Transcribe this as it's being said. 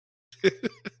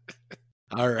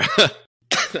All right.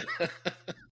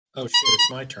 Oh, shit,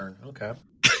 it's my turn. Okay.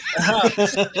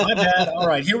 My bad. All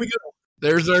right, here we go.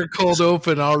 There's our cold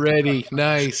open already.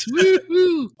 Nice.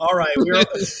 Woo-hoo. All right, we're...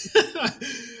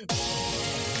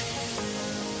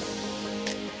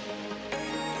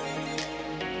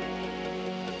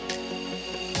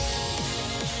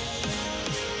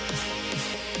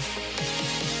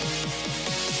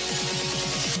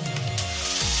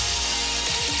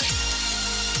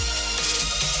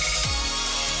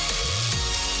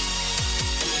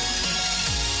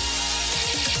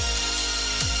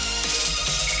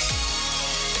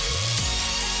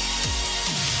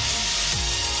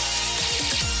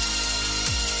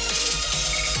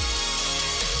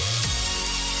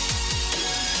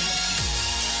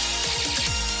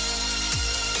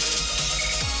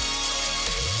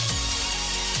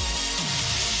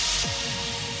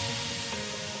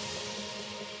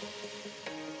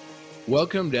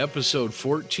 Welcome to episode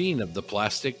 14 of the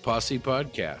Plastic Posse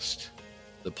Podcast.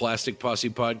 The Plastic Posse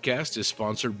Podcast is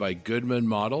sponsored by Goodman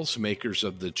Models, makers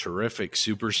of the terrific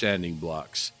Super Sanding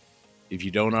Blocks. If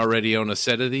you don't already own a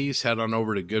set of these, head on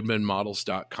over to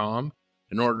goodmanmodels.com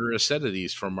and order a set of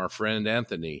these from our friend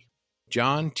Anthony.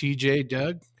 John, TJ,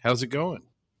 Doug, how's it going?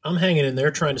 I'm hanging in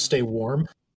there trying to stay warm.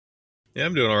 Yeah,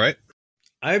 I'm doing all right.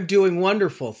 I'm doing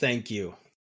wonderful, thank you.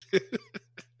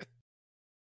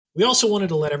 We also wanted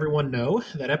to let everyone know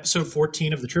that episode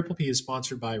 14 of the Triple P is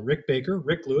sponsored by Rick Baker,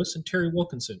 Rick Lewis, and Terry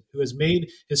Wilkinson, who has made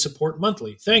his support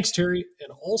monthly. Thanks, Terry,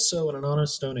 and also an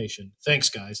anonymous donation. Thanks,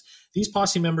 guys. These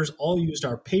Posse members all used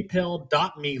our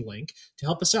paypal.me link to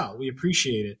help us out. We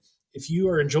appreciate it. If you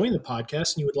are enjoying the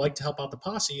podcast and you would like to help out the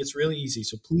Posse, it's really easy.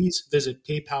 So please visit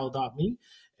paypal.me,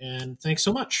 and thanks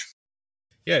so much.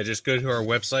 Yeah, just go to our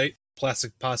website,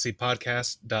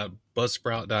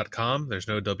 plasticpossepodcast.buzzsprout.com. There's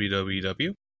no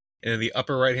www. And in the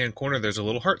upper right-hand corner, there's a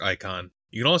little heart icon.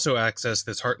 You can also access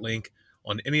this heart link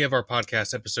on any of our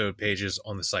podcast episode pages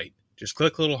on the site. Just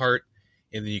click the little heart,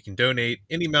 and then you can donate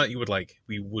any amount you would like.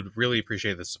 We would really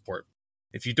appreciate the support.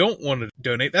 If you don't want to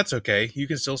donate, that's okay. You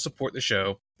can still support the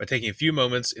show by taking a few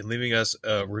moments and leaving us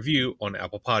a review on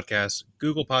Apple Podcasts,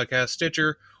 Google Podcasts,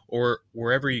 Stitcher, or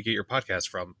wherever you get your podcasts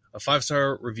from. A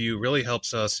 5-star review really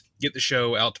helps us get the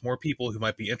show out to more people who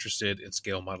might be interested in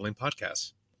scale modeling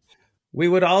podcasts. We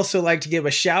would also like to give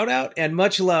a shout out and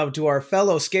much love to our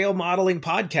fellow scale modeling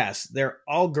podcasts. They're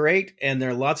all great and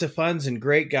they're lots of fun and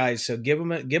great guys. So give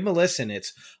them a listen.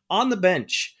 It's On the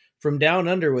Bench from Down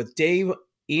Under with Dave,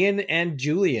 Ian, and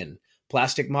Julian.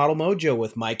 Plastic Model Mojo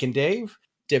with Mike and Dave.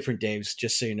 Different Daves,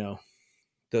 just so you know.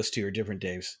 Those two are different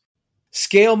Daves.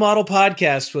 Scale Model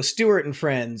Podcast with Stuart and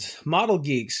Friends. Model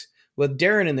Geeks with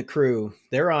Darren and the crew.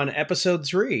 They're on episode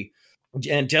 3.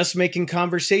 And Just Making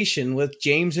Conversation with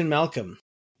James and Malcolm.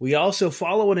 We also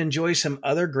follow and enjoy some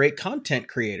other great content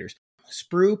creators.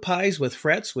 Sprue Pies with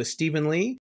Frets with Stephen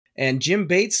Lee, and Jim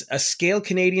Bates, A Scale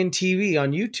Canadian TV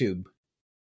on YouTube.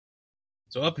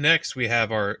 So up next, we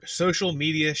have our social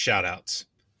media shoutouts.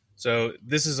 So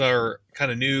this is our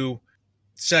kind of new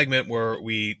segment where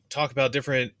we talk about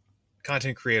different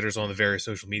content creators on the various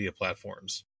social media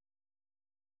platforms.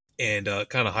 And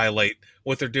kind of highlight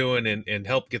what they're doing and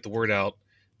help get the word out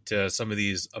to some of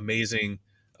these amazing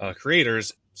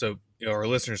creators so our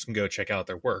listeners can go check out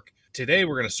their work. Today,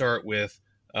 we're going to start with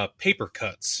Paper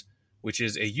Cuts, which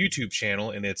is a YouTube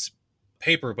channel, and it's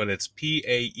paper, but it's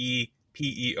Paeper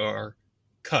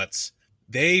Cuts.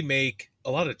 They make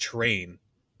a lot of terrain,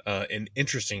 and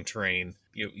interesting terrain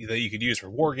that you could use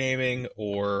for wargaming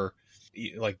or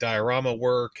like diorama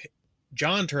work.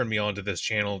 John turned me on to this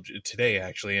channel today,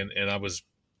 actually, and I was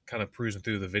kind of cruising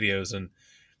through the videos, and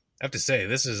I have to say,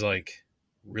 this is like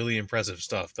really impressive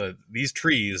stuff. These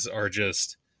trees are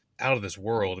just out of this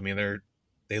world. I mean,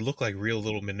 they look like real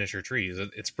little miniature trees.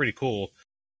 It's pretty cool.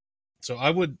 So I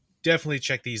would definitely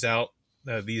check these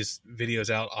videos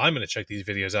out. I'm going to check these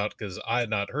videos out because I had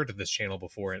not heard of this channel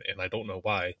before, and I don't know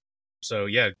why. So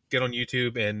yeah, get on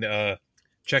YouTube and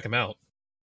check them out.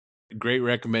 Great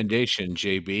recommendation,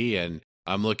 JB, and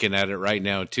I'm looking at it right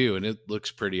now too, and it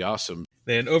looks pretty awesome.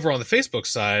 Then over on the Facebook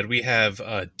side, we have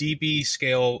DB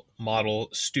Scale Model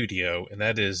Studio, and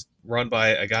that is run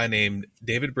by a guy named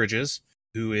David Bridges,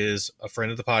 who is a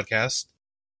friend of the podcast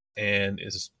and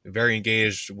is very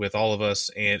engaged with all of us,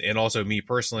 and also me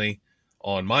personally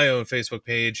on my own Facebook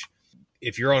page.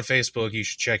 If you're on Facebook, you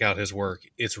should check out his work.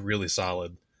 It's really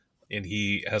solid, and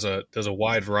he does a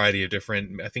wide variety of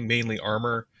different, I think mainly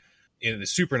armor. And a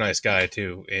super nice guy,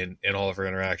 too, in all of our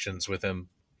interactions with him.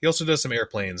 He also does some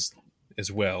airplanes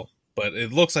as well, but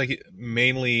it looks like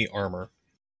mainly armor.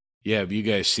 Yeah, have you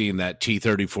guys seen that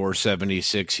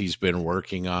T-34-76 he's been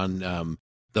working on?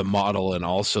 the model and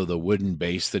also the wooden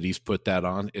base that he's put that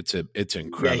on. It's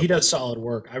incredible. Yeah, he does solid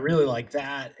work. I really like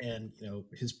that. And,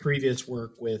 his previous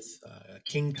work with a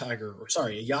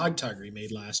Yog Tiger he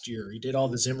made last year. He did all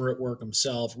the Zimmerit work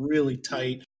himself, really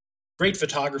tight, great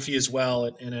photography as well.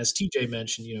 And as TJ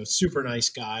mentioned, super nice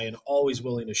guy and always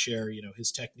willing to share,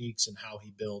 his techniques and how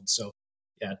he builds. So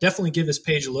yeah, definitely give his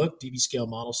page a look, DB Scale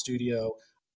Model Studio.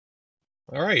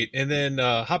 All right. And then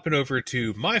hopping over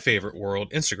to my favorite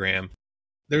world, Instagram,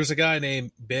 there's a guy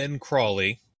named Ben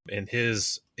Crawley, and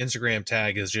his Instagram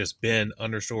tag is just Ben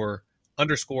 __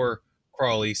 Crawley,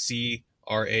 CRAWLEY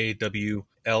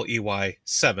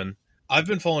 7. I've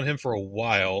been following him for a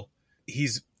while.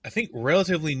 He's, I think,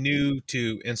 relatively new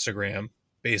to Instagram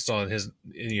based on his,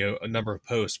 a number of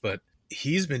posts, but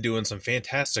he's been doing some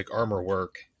fantastic armor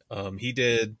work. He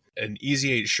did an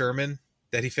Easy 8 Sherman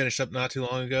that he finished up not too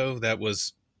long ago. That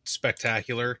was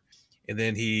spectacular. And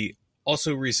then he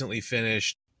also recently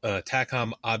finished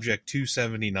TACOM Object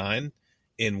 279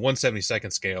 in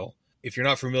 1/72nd scale. If you're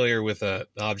not familiar with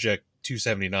Object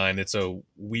 279, it's a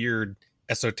weird,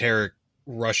 esoteric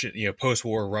Russian,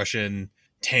 post-war Russian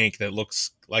tank that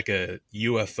looks like a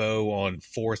UFO on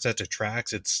 4 sets of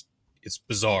tracks. It's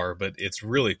bizarre, but it's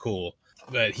really cool.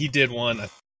 But he did one, I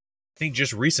think,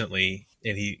 just recently,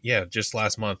 and just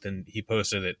last month, and he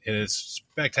posted it, and it's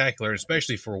spectacular,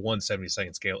 especially for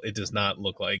 1/72nd scale. It does not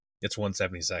look like it's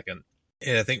 1/72nd.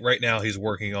 And I think right now he's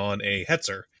working on a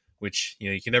Hetzer, which,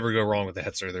 you can never go wrong with the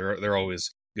Hetzer. They're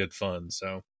always good fun.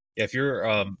 So yeah, if you're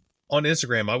on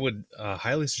Instagram, I would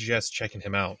highly suggest checking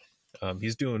him out.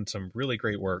 He's doing some really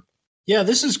great work. Yeah,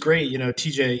 this is great.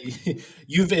 TJ,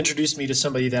 you've introduced me to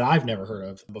somebody that I've never heard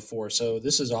of before. So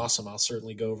this is awesome. I'll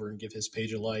certainly go over and give his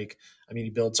page a like. I mean,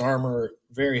 he builds armor,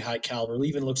 very high caliber. It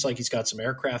even looks like he's got some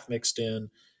aircraft mixed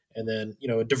in. And then,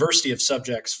 a diversity of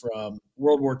subjects from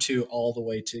World War II all the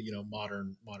way to,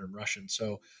 modern Russian.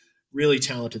 So really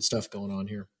talented stuff going on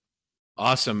here.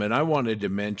 Awesome. And I wanted to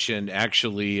mention,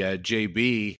 actually,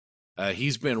 JB,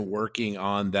 he's been working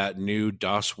on that new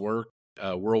DOS work,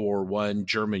 World War I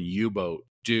German U-boat,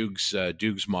 Dukes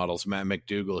models. Matt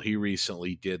McDougall, he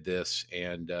recently did this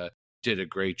and did a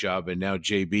great job. And now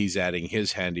JB's adding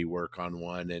his handiwork on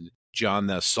one. And John,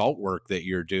 the salt work that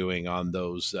you're doing on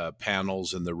those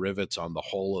panels and the rivets on the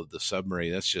hull of the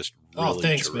submarine, that's just really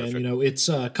thanks, terrific. man. It's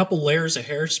a couple layers of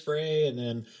hairspray. And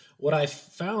then what I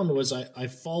found was I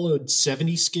followed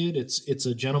 70 Skid. It's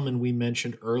a gentleman we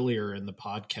mentioned earlier in the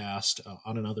podcast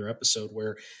on another episode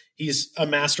where he's a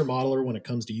master modeler when it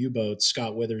comes to U-boats,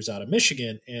 Scott Withers out of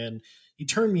Michigan. And he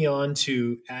turned me on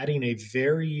to adding a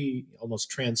very almost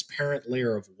transparent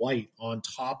layer of white on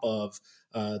top of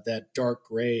that dark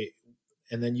gray.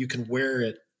 And then you can wear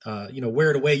it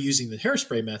away using the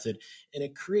hairspray method. And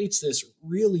it creates this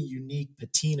really unique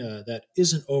patina that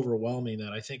isn't overwhelming,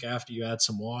 that I think after you add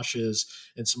some washes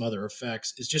and some other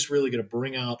effects, is just really going to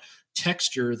bring out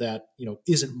texture that,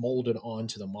 isn't molded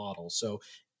onto the model. So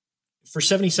for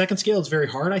 72nd scale, it's very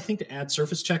hard, I think, to add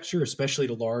surface texture, especially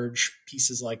to large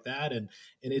pieces like that. And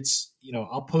it's,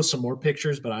 I'll post some more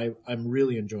pictures, but I'm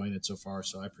really enjoying it so far.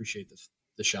 So I appreciate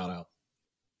the shout out.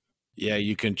 Yeah,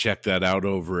 you can check that out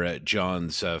over at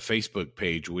John's Facebook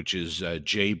page, which is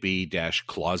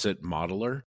JB-Closet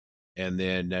Modeler. And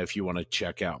then if you want to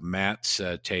check out Matt's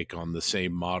take on the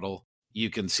same model, you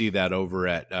can see that over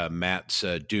at Matt's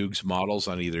Dukes Models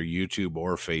on either YouTube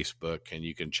or Facebook, and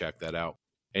you can check that out.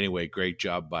 Anyway, great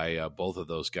job by both of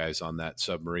those guys on that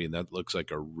submarine. That looks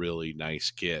like a really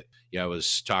nice kit. Yeah, I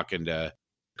was talking to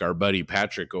our buddy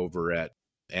Patrick over at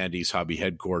Andy's Hobby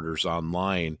Headquarters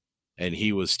online, and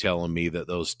he was telling me that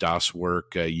those DOS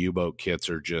work U-boat kits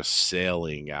are just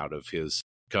sailing out of his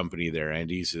company there.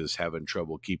 Andy's is having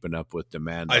trouble keeping up with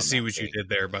demand. I see what you did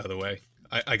there, by the way.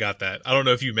 I got that. I don't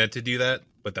know if you meant to do that,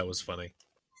 but that was funny.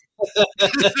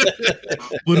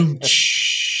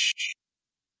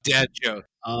 Dad joke.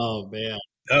 Oh, man.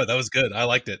 Oh, that was good. I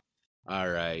liked it. All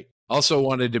right. Also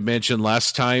wanted to mention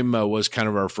last time was kind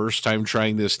of our first time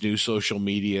trying this new social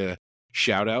media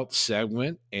shout out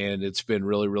segment, and it's been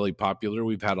really, really popular.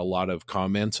 We've had a lot of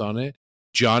comments on it.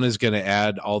 John is going to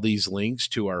add all these links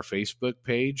to our Facebook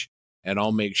page, and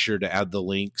I'll make sure to add the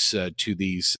links to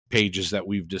these pages that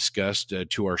we've discussed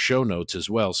to our show notes as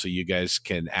well, so you guys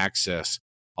can access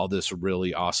all this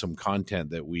really awesome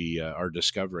content that we are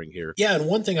discovering here. Yeah, and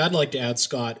one thing I'd like to add,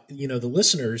 Scott, the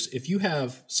listeners, if you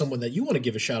have someone that you want to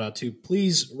give a shout out to,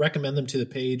 please recommend them to the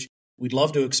page. We'd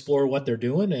love to explore what they're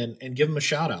doing and give them a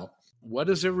shout out. What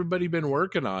has everybody been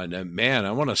working on? Man,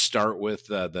 I want to start with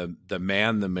the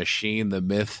man, the machine, the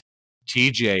myth,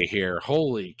 TJ here.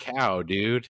 Holy cow,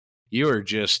 dude. You are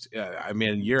just, I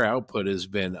mean, your output has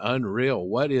been unreal.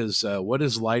 What is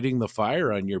lighting the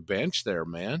fire on your bench there,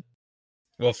 man?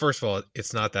 Well, first of all,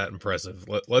 it's not that impressive.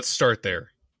 Let's start there,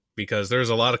 because there's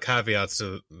a lot of caveats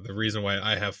to the reason why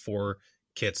I have 4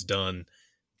 kits done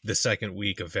the second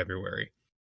week of February.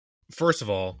 First of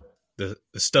all, the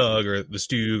Stug or the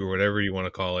Stug or whatever you want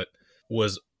to call it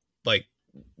was like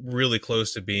really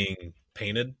close to being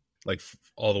painted, like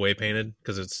all the way painted,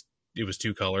 because it was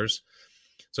 2 colors.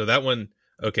 So that one,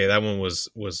 okay, that one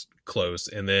was close.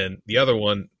 And then the other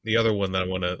one that I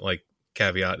want to like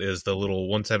caveat is the little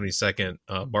 1/72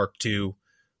 Mark II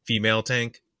female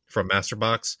tank from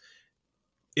Masterbox.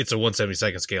 It's a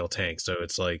 1/72 scale tank, so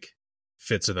it's like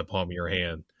fits in the palm of your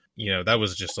hand. You know, that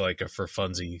was just like a for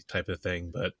funsy type of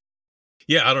thing. But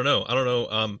yeah, I don't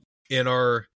know. In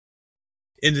our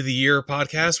end of the year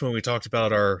podcast, when we talked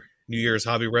about our New Year's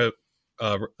hobby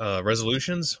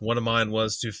resolutions, one of mine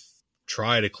was to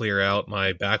try to clear out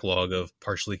my backlog of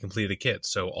partially completed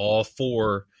kits. So all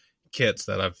 4 kits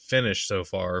that I've finished so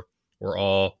far were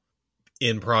all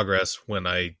in progress when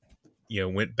I,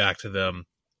 went back to them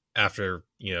after,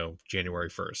 January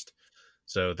 1st.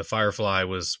 So the Firefly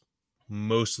was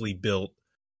mostly built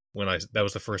that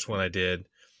was the first one I did.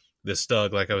 The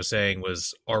Stug, like I was saying,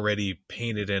 was already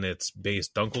painted in its base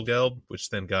Dunkelgelb, which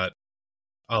then got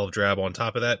olive drab on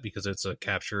top of that because it's a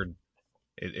captured,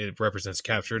 it represents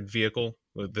captured vehicle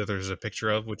that there's a picture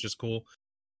of, which is cool.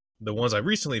 The ones I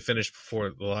recently finished before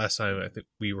the last time I think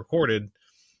we recorded,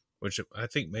 which I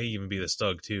think may even be the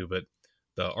Stug too, but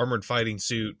the Armored Fighting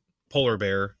Suit Polar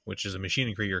Bear, which is a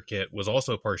Machining Krieger kit, was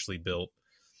also partially built.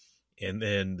 And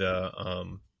then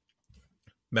the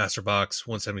Masterbox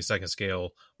 1/72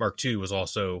 scale Mark II was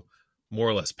also more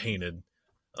or less painted.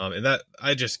 And that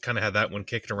I just kind of had that one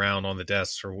kicking around on the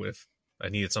desk, or if I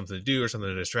needed something to do or something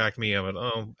to distract me, I would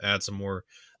add some more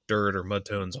dirt or mud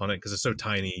tones on it because it's so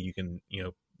tiny. You can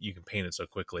paint it so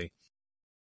quickly.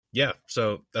 Yeah,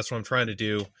 so that's what I'm trying to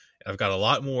do. I've got a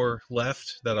lot more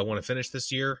left that I want to finish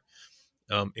this year,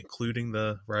 including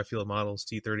the Ryefield Models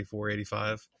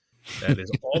T3485. That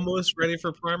is almost ready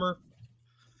for primer.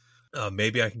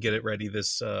 Maybe I can get it ready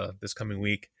this coming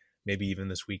week, maybe even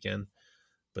this weekend.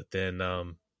 But then,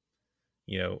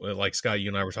 like Scott, you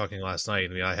and I were talking last night.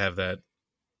 I mean, I have that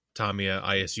Tamiya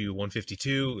ISU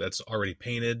 152 that's already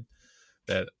painted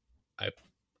that I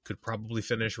could probably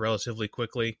finish relatively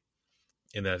quickly.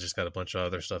 And then I just got a bunch of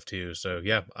other stuff too. So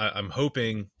yeah, I'm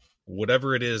hoping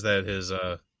whatever it is that has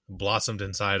blossomed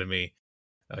inside of me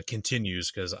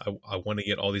continues, because I want to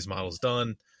get all these models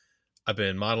done. I've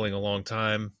been modeling a long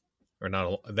time, or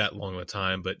not that long of a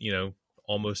time, but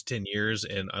almost 10 years.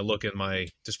 And I look in my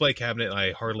display cabinet and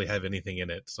I hardly have anything in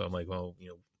it. So I'm like, well,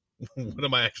 what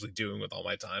am I actually doing with all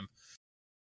my time?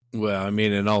 Well, I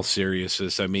mean, in all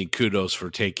seriousness, kudos for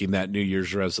taking that New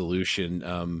Year's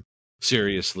resolution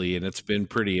seriously. And it's been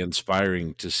pretty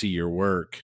inspiring to see your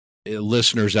work.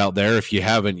 Listeners out there, if you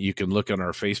haven't, you can look on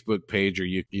our Facebook page, or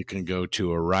you can go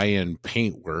to Orion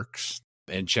Paintworks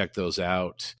and check those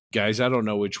out. Guys, I don't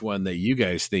know which one that you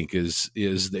guys think is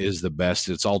the best.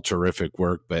 It's all terrific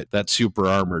work, but that super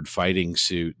armored fighting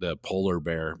suit, the Polar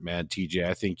Bear, man, TJ,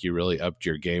 I think you really upped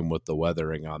your game with the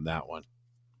weathering on that one.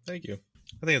 Thank you.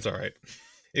 I think it's all right.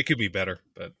 It could be better,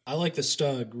 but I like the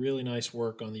Stug. Really nice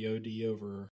work on the OD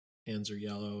over Hands Are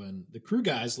Yellow, and the crew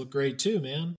guys look great too,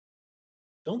 man.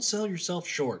 Don't sell yourself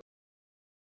short.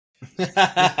 It's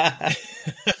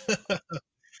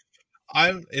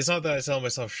not that I sell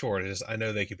myself short. It's just I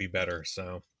know they could be better.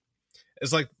 So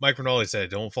it's like Mike Rinaldi said,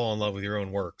 don't fall in love with your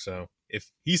own work. So if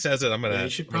he says it, I'm gonna. You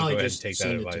should probably go ahead just and take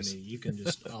send that it advice. to me. You can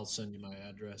I'll send you my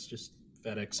address. Just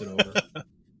FedEx it over.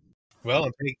 Well,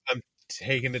 I'm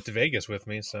taking it to Vegas with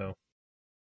me, so.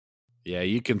 Yeah,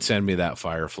 you can send me that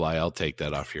Firefly. I'll take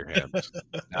that off your hands.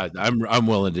 I'm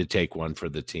willing to take one for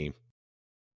the team.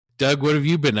 Doug, what have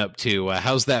you been up to?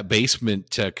 How's that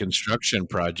basement construction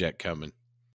project coming?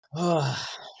 Well,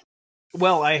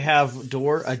 I have a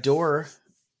door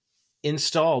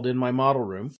installed in my model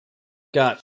room.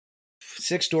 Got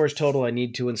 6 doors total I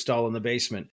need to install in the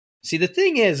basement. See, the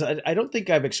thing is, I don't think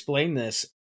I've explained this.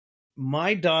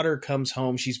 My daughter comes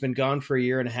home. She's been gone for a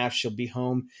year and a half. She'll be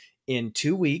home in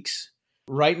 2 weeks.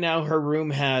 Right now, her room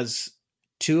has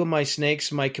 2 of my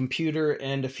snakes, my computer,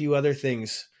 and a few other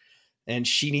things. And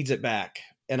she needs it back,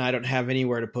 and I don't have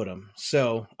anywhere to put them.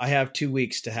 So I have 2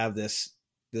 weeks to have this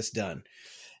done,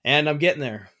 and I'm getting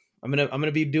there. I'm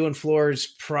gonna be doing floors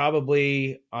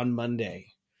probably on Monday.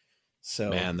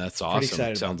 So man, that's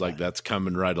awesome. Sounds like that's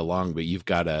coming right along, but you've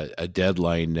got a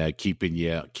deadline keeping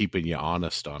you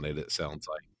honest on it. It sounds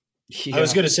like. Yeah. I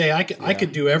was gonna say I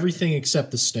could do everything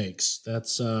except the snakes.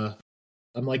 That's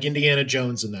I'm like Indiana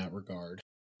Jones in that regard.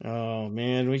 Oh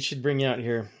man, we should bring you out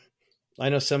here. I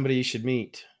know somebody you should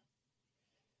meet.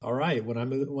 All right,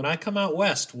 when I come out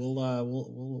west,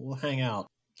 we'll hang out.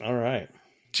 All right.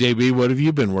 JB, what have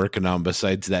you been working on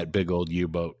besides that big old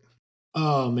U-boat?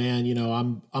 Oh man,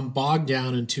 I'm bogged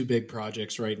down in two big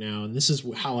projects right now, and this is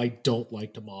how I don't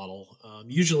like to model.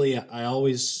 Usually, I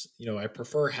always, I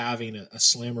prefer having a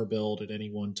slammer build at any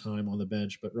one time on the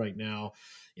bench, but right now,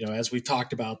 as we've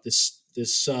talked about this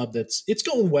sub, it's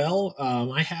going well.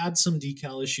 I had some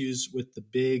decal issues with the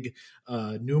big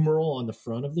numeral on the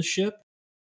front of the ship.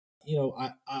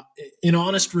 In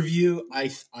honest review, I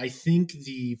think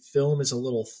the film is a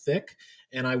little thick,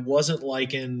 and I wasn't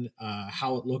liking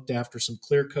how it looked after some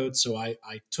clear coat, so I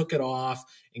took it off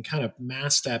and kind of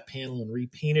masked that panel and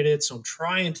repainted it. So I'm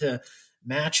trying to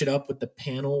match it up with the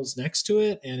panels next to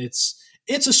it, and it's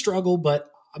a struggle, but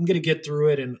I'm going to get through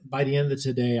it. And by the end of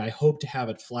today, I hope to have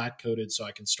it flat coated so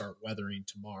I can start weathering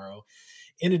tomorrow.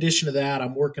 In addition to that,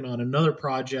 I'm working on another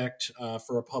project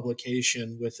for a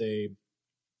publication with a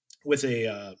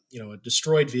a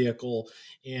destroyed vehicle,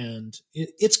 and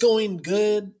it's going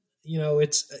good.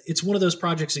 It's one of those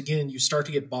projects, again, you start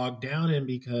to get bogged down in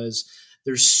because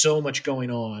there's so much going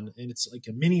on, and it's like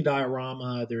a mini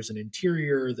diorama. There's an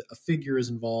interior, a figure is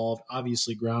involved,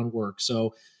 obviously groundwork.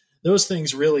 So those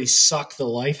things really suck the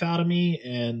life out of me,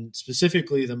 and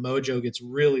specifically the mojo gets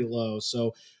really low.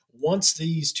 So once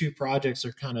these two projects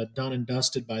are kind of done and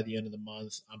dusted by the end of the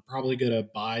month, I'm probably going to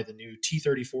buy the new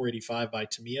T3485 by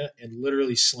Tamiya and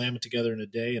literally slam it together in a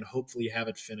day, and hopefully have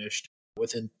it finished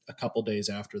within a couple days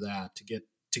after that to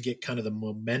get kind of the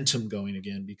momentum going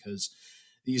again, because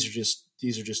these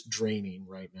are just draining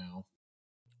right now.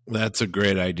 That's a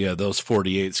great idea. Those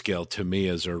 48 scale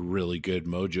Tamiyas are really good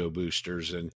mojo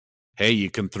boosters, and hey, you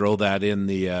can throw that in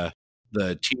the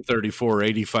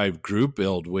T3485 group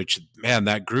build, which, man,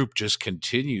 that group just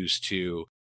continues to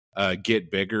get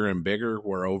bigger and bigger.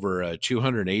 We're over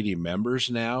 280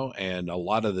 members now, and a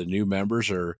lot of the new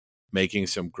members are making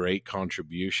some great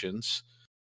contributions.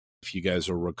 If you guys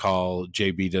will recall,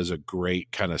 JB does a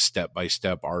great kind of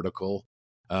step-by-step article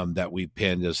that we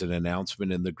pinned as an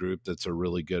announcement in the group. That's a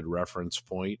really good reference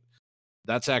point.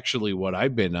 That's actually what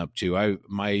I've been up to.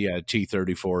 My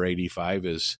T3485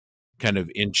 is kind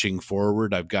of inching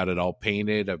forward. I've got it all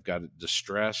painted. I've got it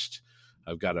distressed.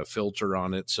 I've got a filter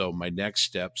on it. So my next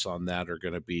steps on that are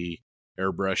going to be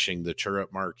airbrushing the turret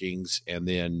markings and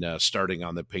then starting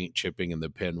on the paint chipping and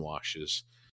the pin washes,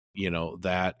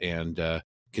 that, and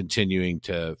continuing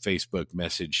to Facebook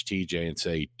message TJ and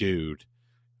say, dude,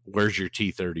 where's your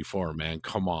T34, man?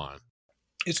 Come on.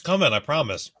 It's coming. I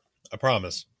promise.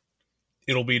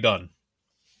 It'll be done.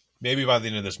 Maybe by the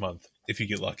end of this month, if you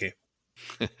get lucky.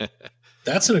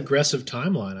 That's an aggressive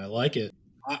timeline. I like it.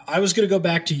 I was going to go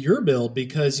back to your build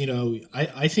because,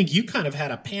 I think you kind of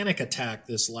had a panic attack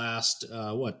this last,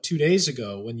 2 days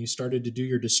ago when you started to do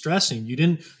your distressing. You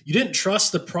didn't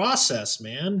trust the process,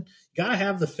 man. You got to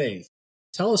have the faith.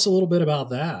 Tell us a little bit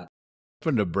about that.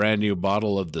 Opened a brand new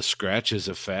bottle of the Scratches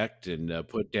Effect and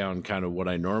put down kind of what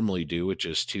I normally do, which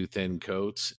is 2 thin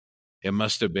coats. It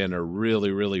must have been a really,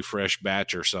 really fresh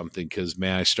batch or something because,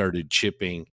 man, I started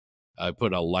chipping. I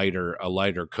put a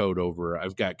lighter coat over.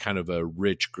 I've got kind of a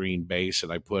rich green base,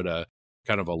 and I put a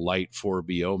kind of a light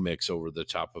 4BO mix over the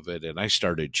top of it, and I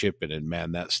started chipping, and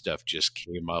man, that stuff just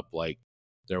came up like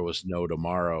there was no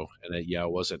tomorrow. And I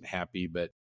wasn't happy, but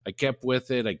I kept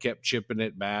with it. I kept chipping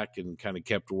it back and kind of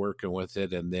kept working with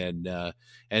it, and then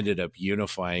ended up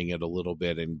unifying it a little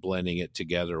bit and blending it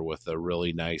together with a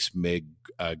really nice MIG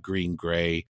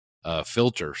green-gray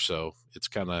filter. So it's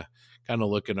kind of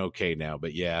looking okay now.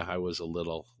 But yeah, I was a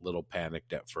little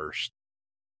panicked at first.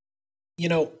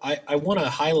 I want to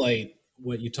highlight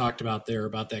what you talked about there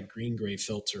about that green-gray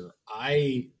filter.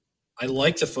 I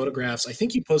like the photographs. I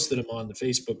think you posted them on the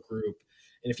Facebook group.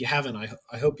 And if you haven't,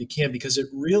 I hope you can, because it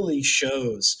really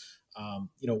shows,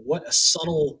 what a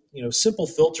subtle, simple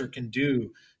filter can do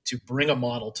to bring a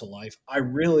model to life. I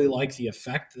really like the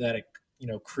effect that it,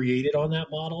 created on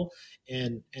that model.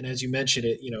 And as you mentioned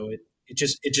it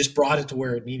just brought it to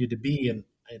where it needed to be. And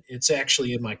it's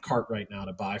actually in my cart right now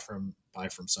to buy from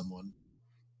someone.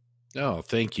 Oh,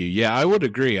 thank you. Yeah, I would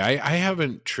agree. I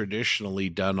haven't traditionally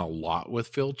done a lot with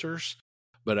filters,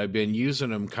 but I've been using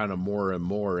them kind of more and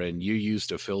more. And you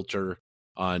used a filter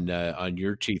on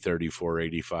your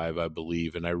T3485, I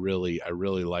believe, and I really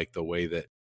like the way that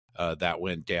that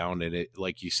went down. And it,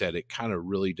 like you said, it kind of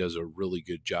really does a really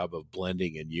good job of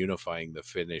blending and unifying the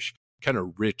finish. Kind of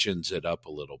richens it up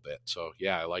a little bit. So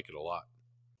yeah, I like it a lot.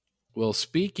 Well,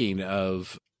 speaking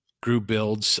of group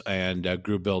builds and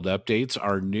group build updates,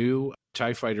 our new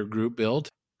TIE Fighter group build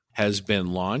has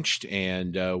been launched,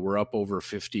 and we're up over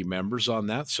 50 members on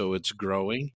that, so it's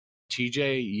growing.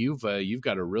 TJ, you've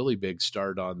got a really big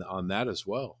start on that as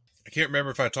well. I can't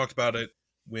remember if I talked about it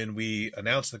when we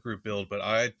announced the group build, but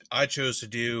I chose to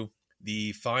do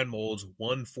the Fine Molds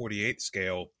 1/48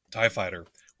 scale TIE Fighter,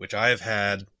 which I have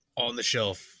had on the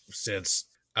shelf since,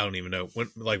 I don't even know, when,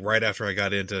 like right after I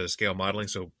got into scale modeling,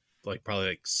 so like probably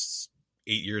like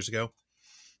 8 years ago.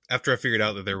 After I figured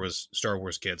out that there was Star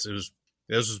Wars kits, this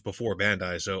was before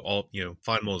Bandai, so all,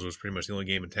 Fine Molds was pretty much the only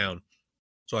game in town.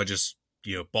 So I just,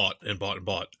 bought and bought and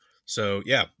bought. So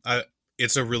yeah,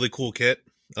 it's a really cool kit.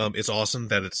 It's awesome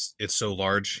that it's so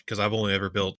large, because I've only ever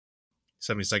built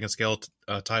 72nd scale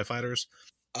TIE Fighters.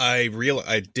 I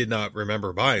did not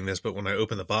remember buying this, but when I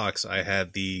opened the box, I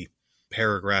had the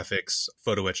Paragraphics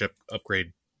photo etch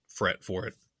upgrade fret for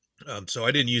it. So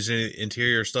I didn't use any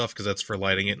interior stuff because that's for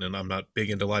lighting it, and I'm not big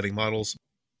into lighting models.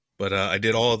 But I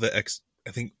did all of the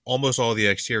I think almost all of the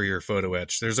exterior photo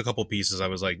etch. There's a couple pieces I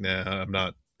was like,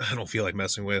 nah, I don't feel like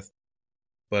messing with.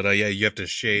 But yeah, you have to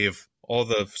shave all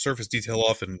the surface detail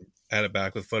off and add it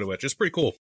back with photo etch. It's pretty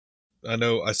cool. I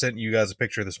know I sent you guys a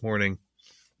picture this morning.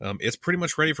 It's pretty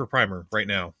much ready for primer right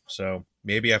now. So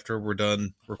maybe after we're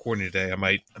done recording today, I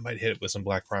might hit it with some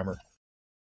black primer.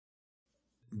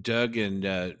 Doug and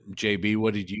JB,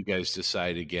 what did you guys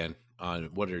decide again on?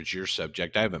 What is your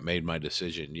subject? I haven't made my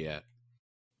decision yet.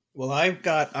 Well, I've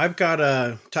got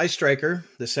a TIE Striker,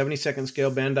 the 72nd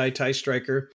scale Bandai TIE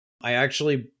Striker. I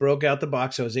actually broke out the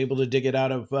box. I was able to dig it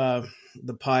out of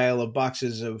the pile of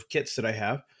boxes of kits that I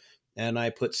have, and I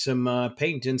put some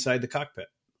paint inside the cockpit.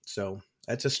 So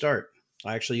that's a start.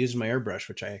 I actually used my airbrush,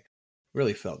 which I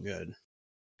really felt good.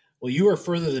 Well, you are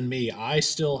further than me. I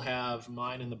still have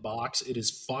mine in the box. It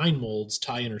is Fine Molds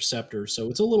TIE Interceptor, so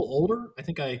it's a little older. I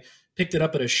think I picked it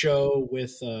up at a show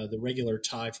with the regular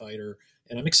TIE Fighter,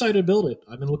 and I'm excited to build it.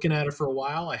 I've been looking at it for a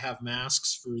while. I have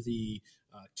masks for the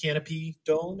canopy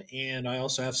dome, and I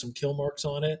also have some kill marks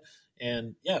on it.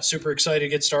 And yeah, super excited to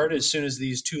get started as soon as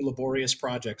these two laborious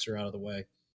projects are out of the way.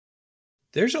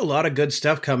 There's a lot of good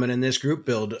stuff coming in this group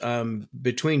build.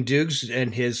 Between Dukes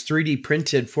and his 3D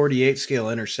printed 48 scale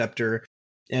interceptor,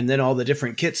 and then all the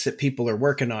different kits that people are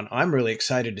working on, I'm really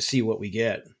excited to see what we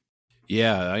get.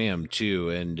 Yeah, I am too.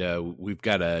 And we've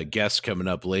got a guest coming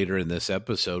up later in this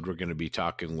episode. We're going to be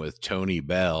talking with Tony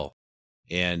Bell.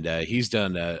 And he's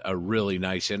done a really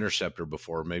nice interceptor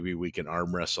before. Maybe we can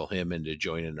arm wrestle him into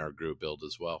joining our group build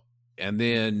as well. And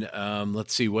then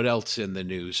let's see what else in the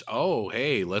news. Oh,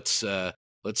 hey, let's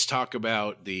talk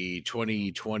about the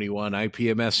 2021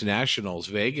 IPMS Nationals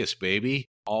Vegas, baby.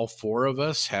 All four of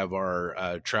us have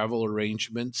our travel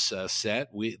arrangements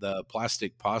set. The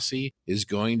Plastic Posse is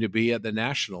going to be at the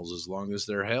Nationals as long as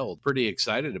they're held. Pretty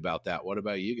excited about that. What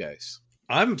about you guys?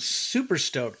 I'm super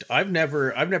stoked. I've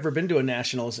never been to a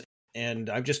Nationals, and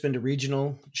I've just been to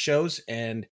regional shows,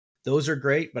 and those are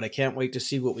great, but I can't wait to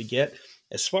see what we get.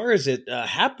 As far as it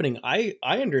happening, I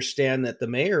understand that the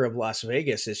mayor of Las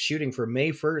Vegas is shooting for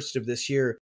May 1st of this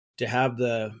year to have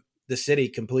the city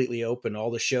completely open,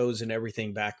 all the shows and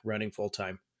everything back running full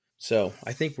time. So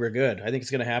I think we're good. I think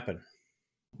it's going to happen.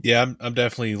 Yeah, I'm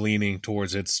definitely leaning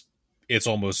towards it's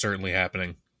almost certainly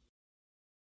happening.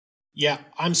 Yeah,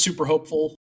 I'm super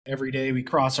hopeful. Every day we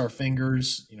cross our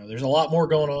fingers. There's a lot more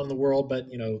going on in the world, but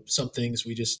some things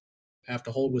we just have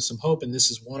to hold with some hope, and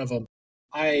this is one of them.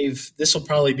 This will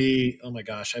probably be, oh my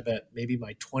gosh, I bet maybe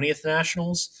my 20th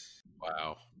Nationals.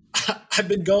 Wow. I've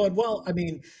been going, well, I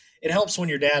mean, it helps when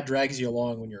your dad drags you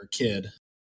along when you're a kid.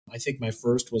 I think my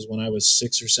first was when I was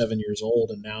 6 or 7 years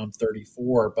old, and now I'm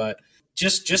 34. But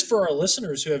just for our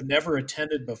listeners who have never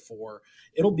attended before,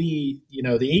 it'll be, the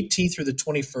 18th through the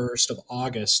 21st of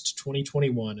August,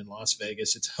 2021 in Las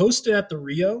Vegas. It's hosted at the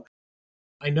Rio.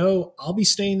 I know I'll be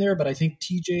staying there, but I think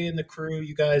TJ and the crew,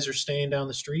 you guys are staying down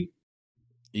the street.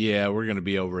 Yeah, we're going to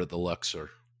be over at the Luxor.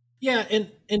 Yeah,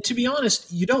 and to be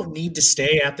honest, you don't need to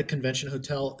stay at the convention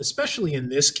hotel, especially in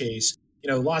this case.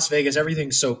 Las Vegas,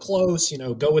 everything's so close.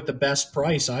 Go with the best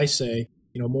price, I say.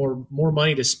 More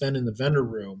money to spend in the vendor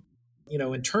room.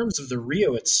 In terms of the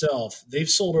Rio itself, they've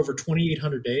sold over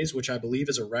 2,800 days, which I believe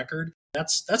is a record.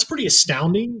 That's pretty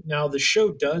astounding. Now, the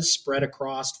show does spread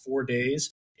across 4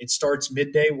 days. It starts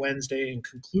midday Wednesday and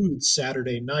concludes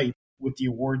Saturday night with the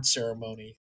award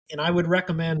ceremony. And I would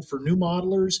recommend for new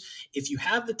modelers, if you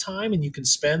have the time and you can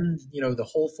spend, the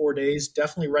whole 4 days,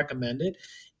 definitely recommend it.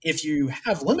 If you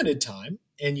have limited time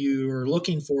and you're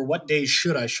looking for what days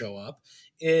should I show up,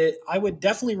 I would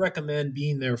definitely recommend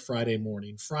being there Friday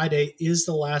morning. Friday is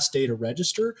the last day to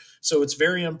register. So it's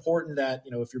very important that,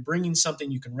 if you're bringing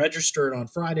something, you can register it on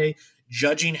Friday.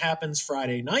 Judging happens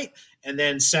Friday night. And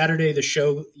then Saturday, the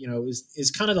show,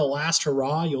 is kind of the last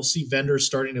hurrah. You'll see vendors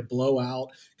starting to blow out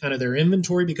kind of their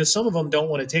inventory because some of them don't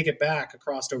want to take it back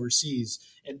across overseas.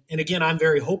 And again, I'm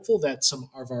very hopeful that some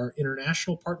of our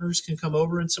international partners can come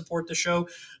over and support the show.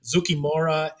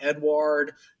 Zukimura,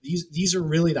 Edward, these are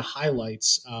really the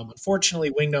highlights.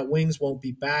 Unfortunately, Wingnut Wings won't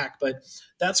be back, but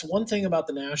that's one thing about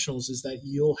the Nationals is that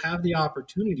you'll have the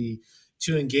opportunity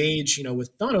to engage,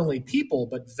 with not only people,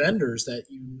 but vendors that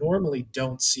you normally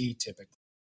don't see typically.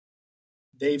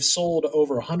 They've sold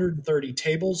over 130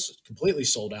 tables, completely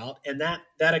sold out, and that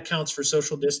accounts for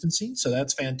social distancing, so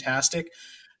that's fantastic.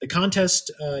 The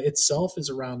contest itself is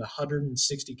around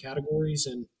 160 categories,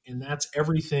 and that's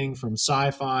everything from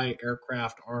sci-fi,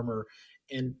 aircraft, armor,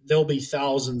 and there'll be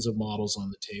thousands of models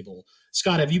on the table.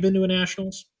 Scott, have you been to a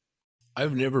Nationals?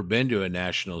 I've never been to a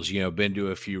Nationals, been to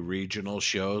a few regional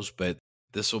shows, but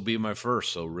this will be my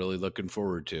first, so really looking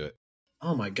forward to it.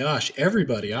 Oh my gosh,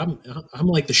 everybody. I'm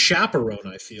like the chaperone,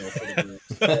 I feel, for the group.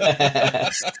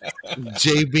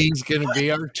 JB's going to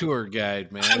be our tour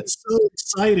guide, man. I'm so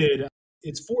excited.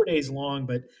 It's 4 days long,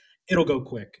 but it'll go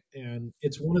quick. And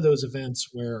it's one of those events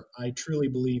where I truly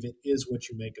believe it is what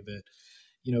you make of it.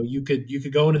 You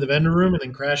could go into the vendor room and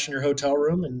then crash in your hotel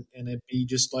room and it'd be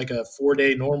just like a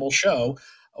 4-day normal show.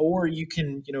 Or you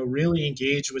can, really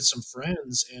engage with some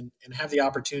friends and have the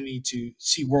opportunity to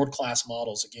see world-class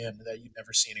models again that you'd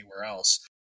never see anywhere else.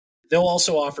 They'll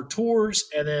also offer tours,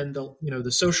 and then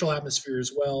the social atmosphere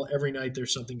as well. Every night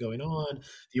there's something going on.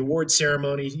 The award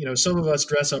ceremony, some of us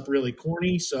dress up really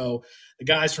corny. So the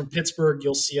guys from Pittsburgh,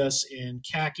 you'll see us in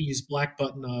khakis, black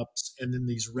button-ups, and then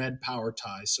these red power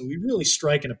ties. So we really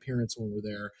strike an appearance when we're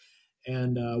there.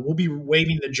 And we'll be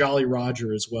waving the Jolly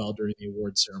Roger as well during the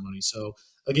award ceremony. So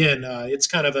again, it's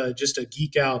kind of just a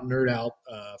geek out, nerd out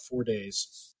 4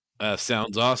 days.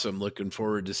 Sounds awesome. Looking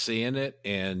forward to seeing it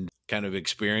and kind of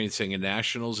experiencing a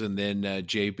Nationals, and then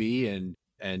JB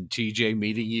and TJ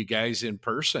meeting you guys in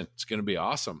person. It's going to be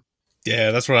awesome. Yeah,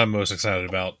 that's what I'm most excited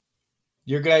about.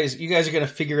 You guys are going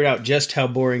to figure it out just how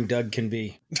boring Doug can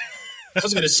be. I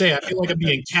was going to say, I feel like I'm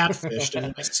being catfished, and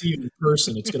when I see you in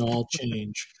person, it's going to all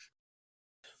change.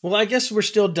 Well, I guess we're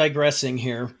still digressing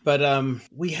here, but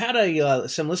we had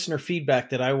some listener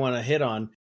feedback that I want to hit on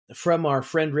from our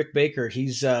friend Rick Baker.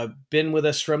 He's been with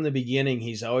us from the beginning.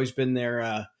 He's always been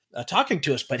there talking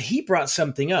to us, but he brought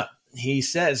something up. He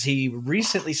says he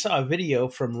recently saw a video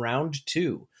from Round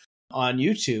 2 on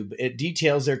YouTube. It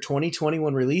details their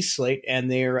 2021 release slate,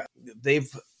 and they've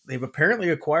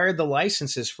apparently acquired the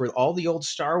licenses for all the old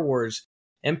Star Wars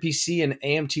MPC and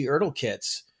AMT Ertl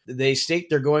kits. They state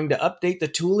they're going to update the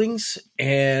toolings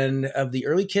and of the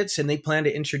early kits, and they plan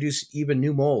to introduce even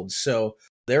new molds. So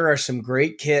there are some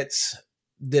great kits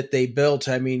that they built.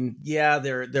 I mean, yeah,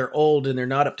 they're old and they're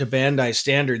not up to Bandai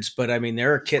standards, but I mean,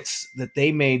 there are kits that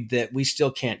they made that we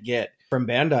still can't get from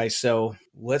Bandai. So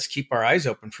let's keep our eyes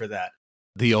open for that.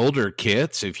 The older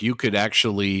kits, if you could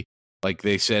actually, like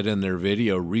they said in their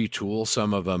video, retool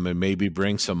some of them and maybe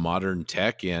bring some modern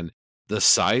tech in, the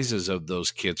sizes of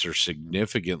those kits are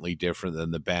significantly different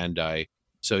than the Bandai.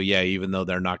 So yeah, even though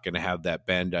they're not going to have that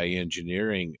Bandai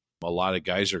engineering, a lot of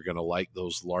guys are going to like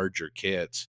those larger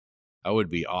kits. That would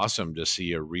be awesome to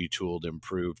see a retooled,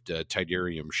 improved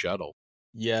Tidarium shuttle.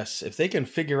 Yes, if they can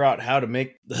figure out how to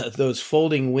make those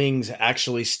folding wings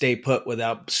actually stay put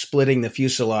without splitting the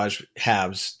fuselage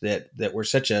halves that were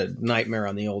such a nightmare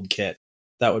on the old kit,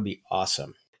 that would be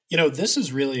awesome. This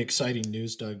is really exciting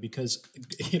news, Doug, because,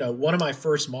 one of my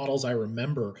first models I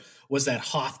remember was that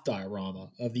Hoth diorama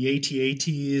of the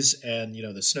AT-ATs and,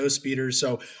 the snow speeders.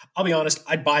 So I'll be honest,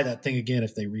 I'd buy that thing again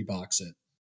if they rebox it.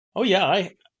 Oh yeah,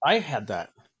 I had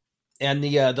that. And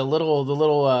the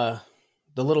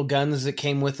little guns that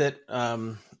came with it,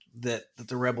 that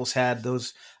the Rebels had,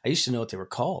 those, I used to know what they were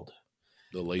called.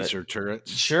 The laser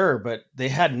turrets? Sure, but they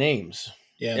had names.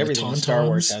 Yeah, everything in Star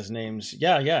Wars has names.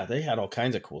 Yeah, they had all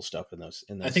kinds of cool stuff in those.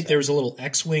 I think there was a little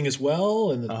X-wing as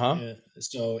well, and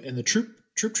the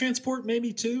troop transport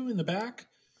maybe too in the back.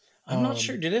 I'm not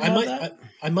sure. Did it have that?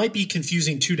 I might be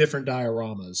confusing two different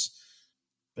dioramas,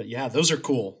 but yeah, those are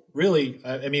cool. Really,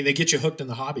 I mean, they get you hooked in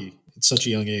the hobby at such a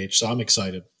young age, so I'm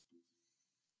excited.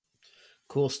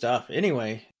 Cool stuff.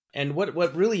 Anyway, and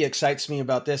what really excites me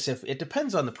about this, if it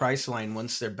depends on the price line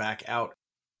once they're back out.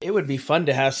 It would be fun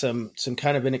to have some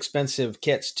kind of inexpensive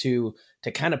kits to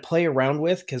kind of play around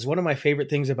with, because one of my favorite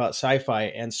things about sci-fi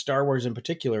and Star Wars in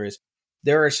particular is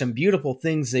there are some beautiful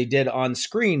things they did on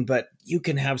screen, but you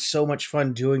can have so much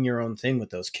fun doing your own thing with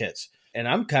those kits. And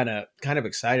I'm kind of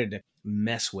excited to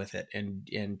mess with it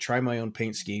and try my own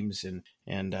paint schemes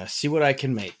and see what I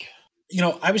can make.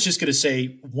 I was just going to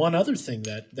say one other thing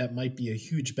that might be a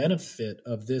huge benefit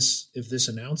of this, if this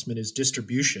announcement, is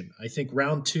distribution. I think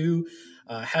round two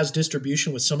has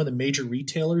distribution with some of the major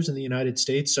retailers in the United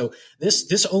States. So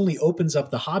this only opens up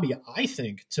the hobby, I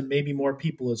think, to maybe more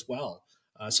people as well.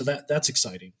 So that's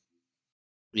exciting.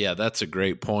 Yeah, that's a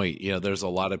great point. There's a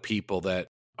lot of people that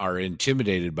are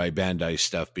intimidated by Bandai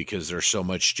stuff because there's so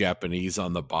much Japanese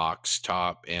on the box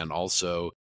top and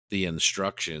also the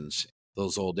instructions.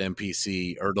 Those old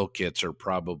NPC Erdl kits are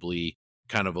probably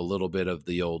kind of a little bit of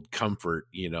the old comfort,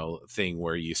 thing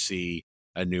where you see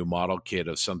a new model kit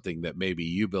of something that maybe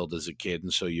you built as a kid,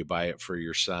 and so you buy it for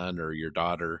your son or your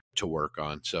daughter to work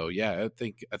on. So yeah, I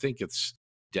think it's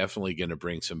definitely going to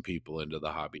bring some people into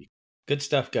the hobby. Good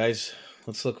stuff, guys.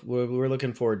 Let's look. We're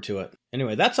looking forward to it.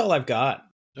 Anyway, that's all I've got.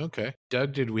 Okay.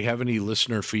 Doug, did we have any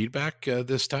listener feedback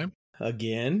this time?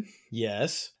 Again,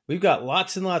 yes. We've got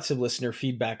lots and lots of listener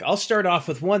feedback. I'll start off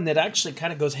with one that actually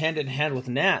kind of goes hand in hand with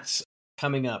Nats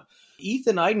coming up.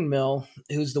 Ethan Eidenmill,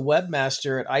 who's the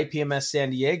webmaster at IPMS San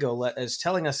Diego, is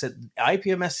telling us that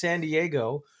IPMS San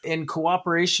Diego, in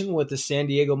cooperation with the San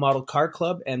Diego Model Car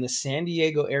Club and the San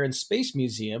Diego Air and Space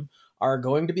Museum, are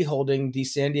going to be holding the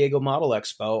San Diego Model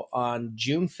Expo on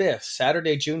June 5th,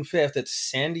 Saturday, June 5th, at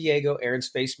San Diego Air and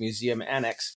Space Museum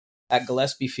Annex at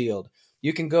Gillespie Field.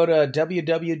 You can go to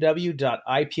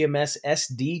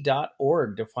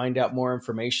www.ipmssd.org to find out more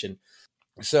information.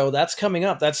 So that's coming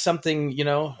up. That's something,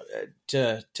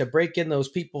 to break in those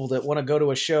people that want to go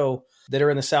to a show that are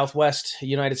in the Southwest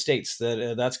United States.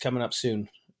 That's coming up soon.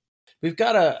 We've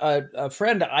got a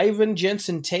friend, Ivan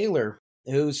Jensen Taylor,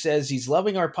 who says he's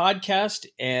loving our podcast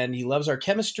and he loves our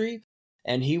chemistry.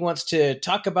 And he wants to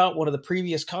talk about one of the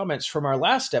previous comments from our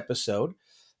last episode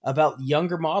about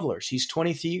younger modelers. He's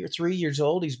 23 years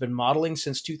old. He's been modeling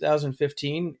since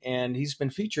 2015, and he's been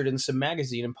featured in some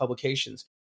magazine and publications.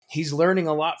 He's learning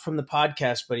a lot from the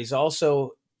podcast, but he's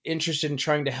also interested in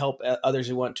trying to help others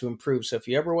who want to improve. So if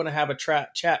you ever want to have a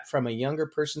chat from a younger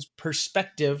person's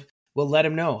perspective, we'll let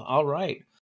him know. All right.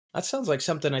 That sounds like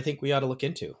something I think we ought to look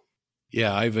into.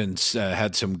 Yeah, Ivan's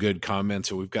had some good comments,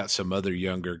 and we've got some other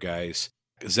younger guys.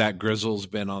 Zach Grizzle's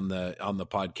been on the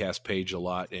podcast page a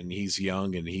lot, and he's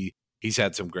young, and he's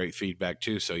had some great feedback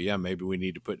too. So yeah, maybe we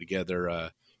need to put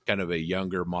together kind of a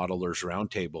younger modelers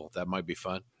roundtable. That might be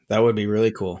fun. That would be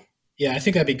really cool. Yeah, I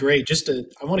think that'd be great. I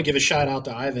want to give a shout out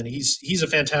to Ivan. He's a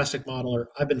fantastic modeler.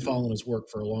 I've been following his work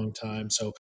for a long time.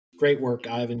 So great work,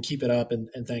 Ivan. Keep it up, and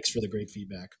thanks for the great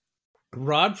feedback.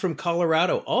 Rod from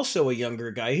Colorado, also a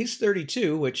younger guy. He's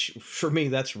 32, which for me,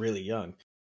 that's really young.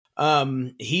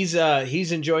 He's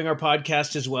enjoying our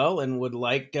podcast as well, and would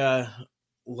like to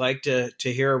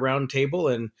hear a round table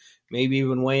and maybe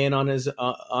even weigh in on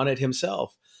it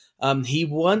himself. He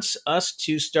wants us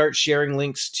to start sharing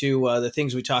links to the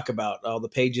things we talk about, all the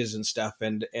pages and stuff.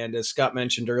 And as Scott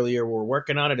mentioned earlier, we're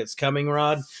working on it. It's coming,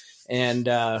 Rod. And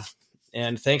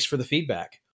thanks for the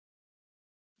feedback.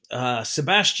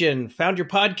 Sebastian found your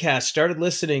podcast, started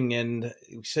listening, and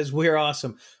says we're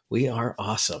awesome. We are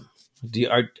awesome.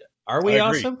 Are we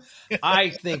awesome?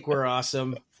 I think we're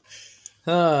awesome.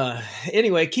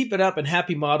 Anyway, keep it up and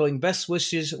happy modeling. Best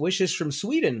wishes from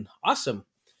Sweden. Awesome.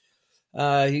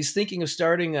 He's thinking of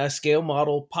starting a scale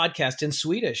model podcast in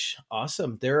Swedish.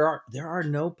 Awesome. There are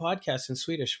no podcasts in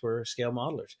Swedish for scale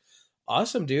modelers.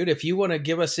 Awesome, dude. If you want to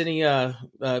give us any,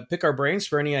 pick our brains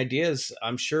for any ideas,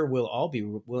 I'm sure we'll all be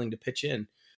willing to pitch in.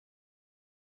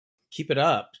 Keep it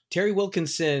up. Terry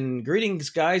Wilkinson, greetings,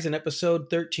 guys. In episode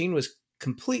 13 was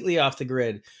completely off the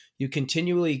grid. You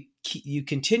continually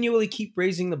keep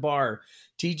raising the bar.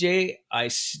 TJ, I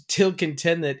still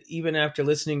contend that even after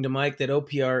listening to Mike, that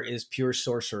OPR is pure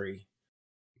sorcery.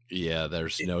 Yeah,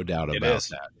 there's no doubt about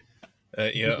that.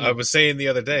 I was saying the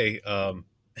other day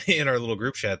in our little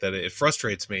group chat that it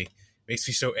frustrates me, makes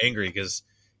me so angry because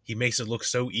he makes it look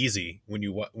so easy when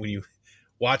you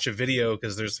watch a video,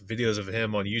 because there's videos of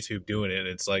him on YouTube doing it. And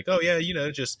it's like, oh yeah,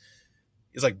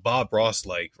 it's like Bob Ross,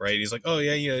 right? He's like, oh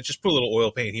yeah, just put a little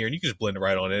oil paint here and you can just blend it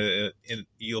right on it and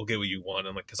you'll get what you want.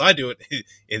 I'm like, because I do it,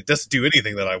 it doesn't do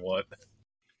anything that I want.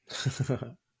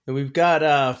 And we've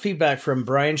got feedback from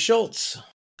Brian Schultz.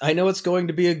 I know it's going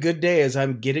to be a good day as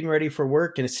I'm getting ready for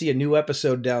work and see a new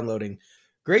episode downloading.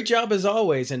 Great job as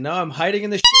always, and now I'm hiding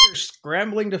in the shitter,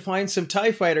 scrambling to find some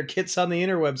TIE Fighter kits on the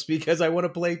interwebs because I want to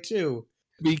play too.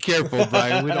 Be careful,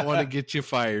 Brian. We don't want to get you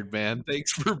fired, man.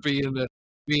 Thanks for being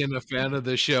a fan of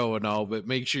the show and all, but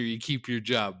make sure you keep your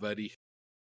job, buddy.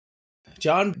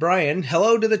 John Bryan,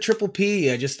 hello to the Triple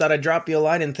P. I just thought I'd drop you a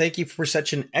line and thank you for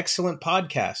such an excellent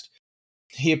podcast.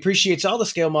 He appreciates all the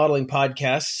scale modeling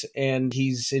podcasts, and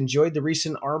he's enjoyed the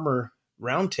recent Armor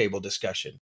roundtable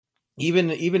discussion.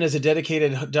 Even as a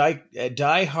dedicated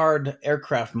die-hard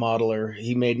aircraft modeler,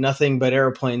 he made nothing but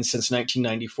airplanes since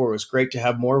 1994. It was great to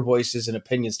have more voices and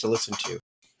opinions to listen to.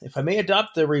 If I may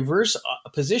adopt the reverse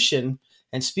position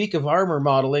and speak of armor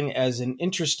modeling as an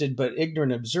interested but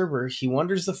ignorant observer, he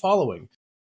wonders the following.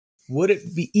 Would it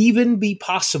even be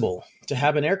possible to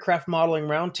have an aircraft modeling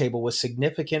roundtable with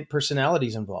significant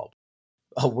personalities involved?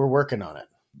 Oh, we're working on it.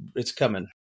 It's coming.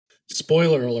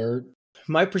 Spoiler alert.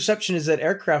 My perception is that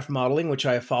aircraft modeling, which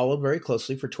I have followed very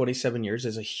closely for 27 years,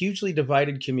 is a hugely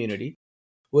divided community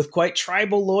with quite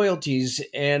tribal loyalties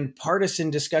and partisan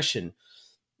discussion.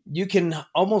 You can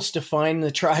almost define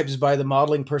the tribes by the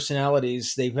modeling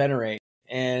personalities they venerate,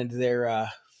 and their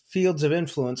fields of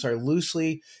influence are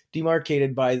loosely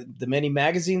demarcated by the many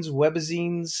magazines,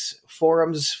 webzines,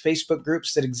 forums, Facebook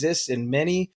groups that exist, and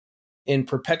many in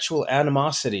perpetual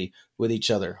animosity with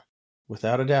each other,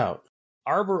 without a doubt.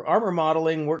 Armor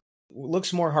modeling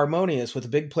looks more harmonious with the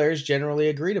big players generally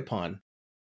agreed upon.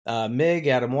 Mig,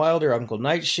 Adam Wilder, Uncle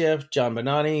Night Shift, John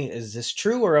Bonanni. Is this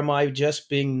true, or am I just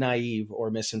being naive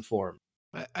or misinformed?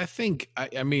 I think,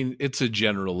 I mean, it's a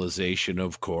generalization,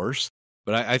 of course,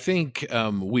 but I think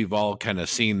we've all kind of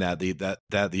seen that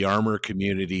the armor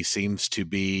community seems to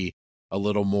be a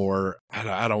little more,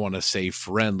 I don't want to say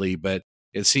friendly, but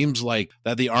it seems like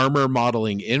that the armor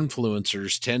modeling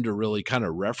influencers tend to really kind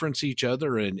of reference each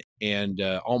other and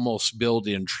almost build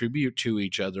in tribute to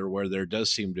each other, where there does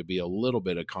seem to be a little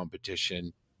bit of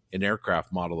competition in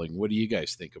aircraft modeling. What do you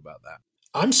guys think about that?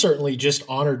 I'm certainly just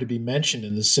honored to be mentioned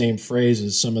in the same phrase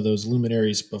as some of those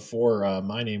luminaries before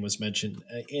my name was mentioned.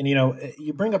 And,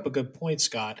 you bring up a good point,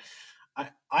 Scott.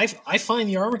 I find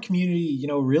the armor community,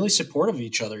 really supportive of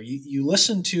each other. You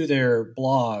listen to their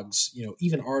blogs,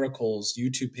 even articles,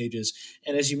 YouTube pages.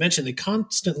 And as you mentioned, they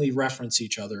constantly reference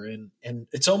each other. And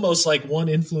it's almost like one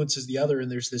influences the other.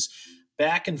 And there's this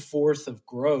back and forth of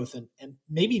growth. And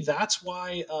maybe that's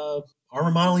why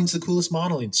armor modeling is the coolest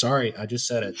modeling. Sorry, I just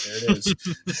said it. There it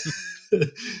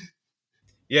is.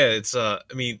 Yeah, it's, that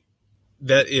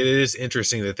it is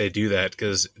interesting that they do that,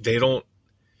 because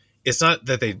it's not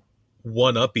that they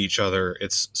one up each other.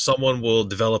 It's someone will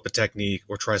develop a technique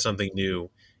or try something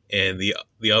new, and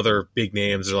the other big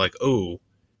names are like, oh,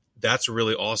 that's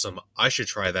really awesome, I should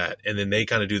try that. And then they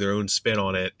kind of do their own spin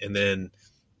on it, and then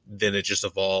it just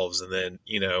evolves. And then,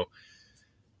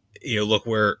 look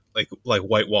where like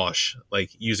whitewash,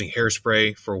 like using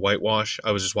hairspray for whitewash.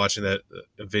 I was just watching that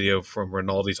video from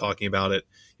Rinaldi talking about it.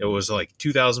 It was like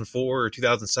 2004 or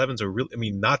 2007. So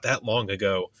really, not that long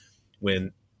ago,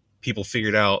 when people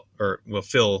figured out,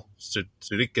 Phil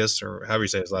Soudikis, or however you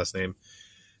say his last name,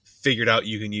 figured out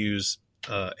you can use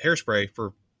hairspray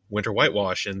for winter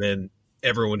whitewash, and then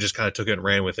everyone just kind of took it and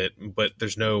ran with it. But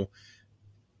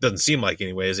doesn't seem like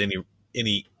anyways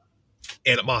any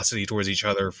animosity towards each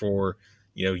other for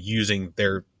using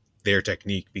their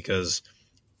technique, because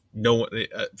no one,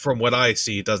 from what I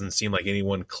see, it doesn't seem like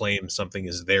anyone claims something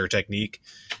is their technique.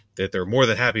 That they're more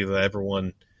than happy that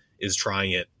everyone is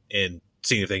trying it and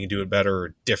seeing if they can do it better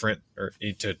or different, or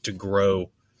to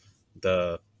grow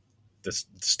the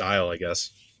style, I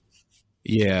guess.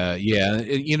 Yeah.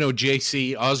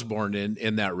 JC Osborne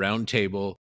in that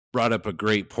roundtable brought up a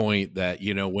great point that,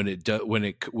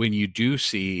 when you do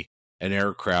see an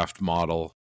aircraft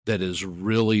model that is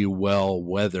really well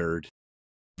weathered,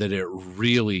 that it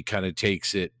really kind of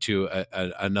takes it to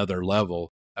another level.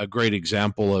 A great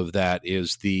example of that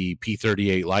is the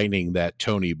P-38 Lightning that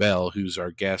Tony Bell, who's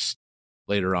our guest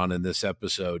later on in this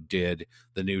episode, did.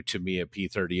 The new Tamiya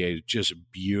P-38, just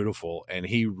beautiful. And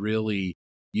he really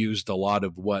used a lot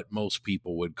of what most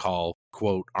people would call,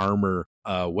 quote, armor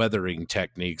weathering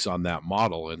techniques on that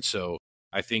model. And so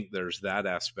I think there's that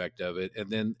aspect of it.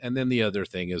 And then the other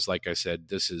thing is, like I said,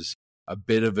 this is a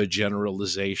bit of a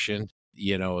generalization,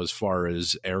 as far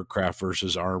as aircraft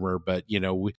versus armor. But,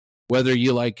 whether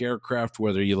you like aircraft,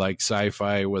 whether you like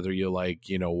sci-fi, whether you like,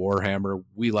 Warhammer,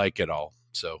 we like it all.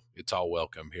 So it's all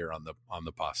welcome here on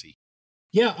the Posse.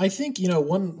 Yeah, I think,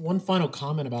 one final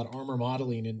comment about armor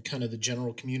modeling and kind of the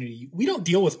general community. We don't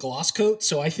deal with gloss coat,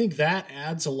 so I think that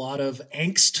adds a lot of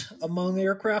angst among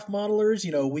aircraft modelers.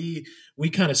 We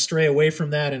kind of stray away from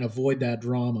that and avoid that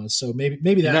drama. So maybe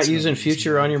that's You're not using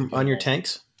Future on your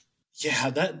tanks? Yeah,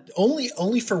 that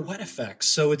only for wet effects.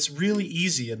 So it's really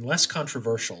easy and less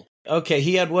controversial. Okay,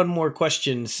 he had one more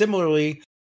question. Similarly,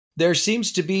 there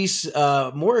seems to be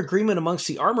more agreement amongst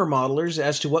the armor modelers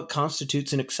as to what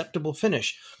constitutes an acceptable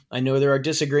finish. I know there are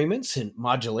disagreements in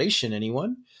modulation,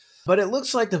 anyone, but it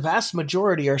looks like the vast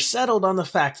majority are settled on the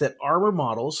fact that armor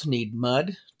models need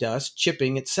mud, dust,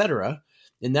 chipping, etc.,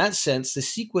 In that sense, the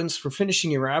sequence for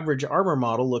finishing your average armor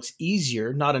model looks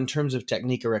easier, not in terms of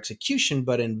technique or execution,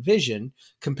 but in vision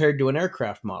compared to an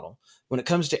aircraft model. When it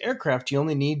comes to aircraft, you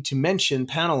only need to mention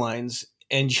panel lines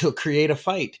and you'll create a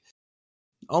fight.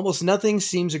 Almost nothing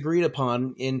seems agreed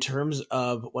upon in terms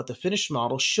of what the finished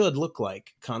model should look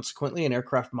like. Consequently, an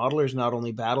aircraft modeler is not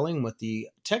only battling with the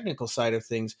technical side of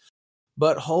things,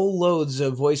 but whole loads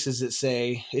of voices that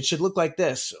say, it should look like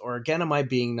this, or again, am I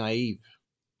being naive?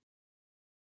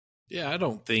 Yeah, I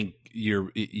don't think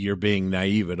you're being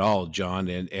naive at all, John.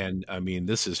 And I mean,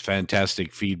 this is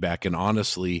fantastic feedback. And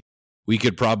honestly, we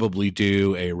could probably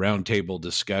do a roundtable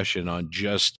discussion on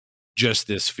just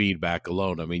this feedback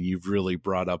alone. I mean, you've really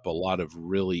brought up a lot of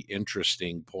really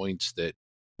interesting points that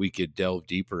we could delve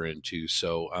deeper into.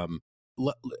 So,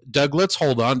 Doug, let's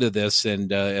hold on to this,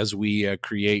 and as we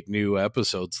create new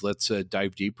episodes, let's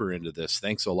dive deeper into this.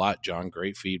 Thanks a lot, John.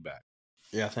 Great feedback.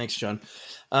 Yeah, thanks, John.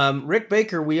 Rick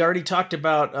Baker, we already talked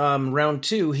about round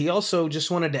 2. He also just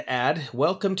wanted to add,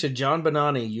 welcome to John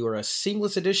Bonanni. You are a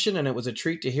seamless addition, and it was a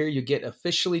treat to hear you get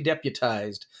officially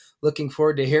deputized. Looking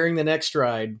forward to hearing the next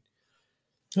ride.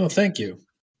 Oh, thank you.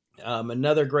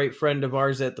 Another great friend of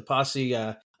ours at the Posse,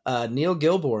 Neil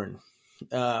Gilborn.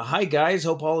 Hi, guys.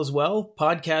 Hope all is well.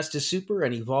 Podcast is super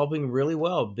and evolving really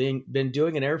well. Been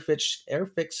doing an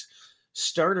Airfix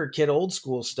starter kit old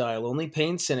school style, only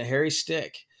paints and a hairy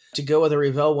stick, to go with a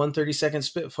Revell 132nd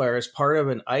Spitfire as part of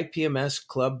an IPMS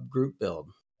club group build.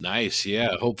 Nice.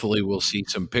 Yeah. Hopefully we'll see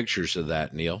some pictures of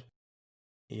that, Neil.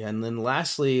 Yeah, and then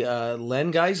lastly,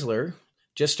 Len Geisler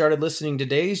just started listening to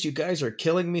Days. You guys are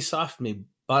killing me softly.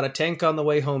 Bought a tank on the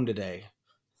way home today.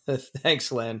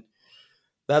 Thanks, Len.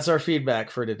 That's our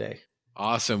feedback for today.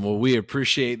 Awesome. Well, we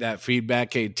appreciate that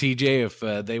feedback. Hey,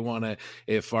 TJ,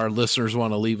 if our listeners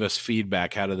want to leave us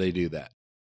feedback, how do they do that?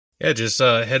 Yeah, just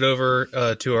head over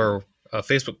to our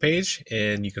Facebook page,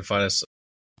 and you can find us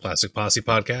Plastic Posse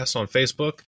Podcast on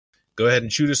Facebook. Go ahead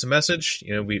and shoot us a message.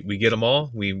 You know, we get them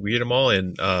all. We read them all,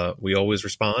 and we always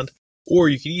respond. Or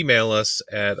you can email us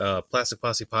at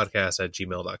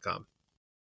plasticpossepodcast@gmail.com.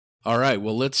 All right.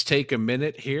 Well, let's take a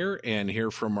minute here and hear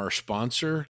from our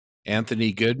sponsor,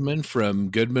 Anthony Goodman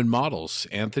from Goodman Models.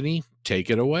 Anthony,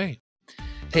 take it away.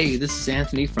 Hey, this is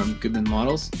Anthony from Goodman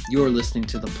Models. You're listening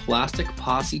to the Plastic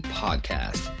Posse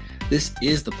Podcast. This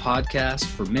is the podcast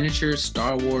for miniatures,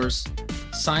 Star Wars,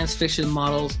 science fiction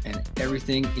models, and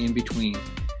everything in between.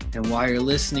 And while you're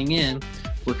listening in,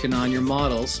 working on your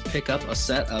models, pick up a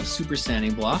set of super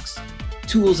sanding blocks,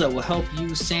 tools that will help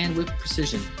you sand with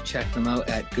precision. Check them out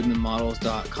at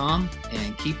goodmanmodels.com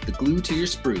and keep the glue to your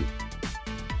sprue.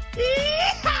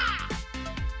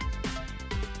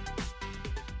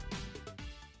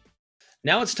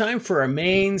 Now it's time for our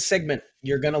main segment.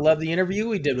 You're going to love the interview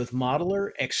we did with modeler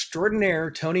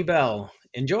extraordinaire Tony Bell.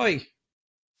 Enjoy.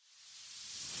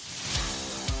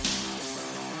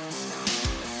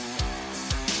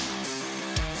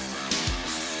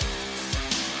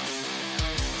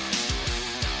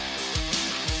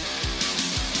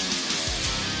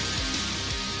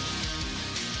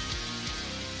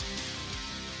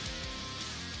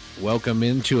 Welcome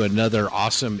into another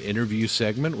awesome interview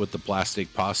segment with the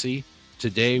Plastic Posse.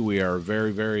 Today, we are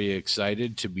very, very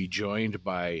excited to be joined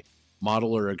by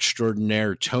modeler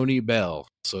extraordinaire Tony Bell.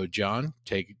 So, John,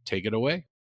 take it away.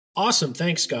 Awesome.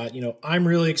 Thanks, Scott. I'm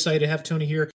really excited to have Tony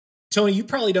here. Tony, you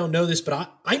probably don't know this,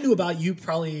 but I knew about you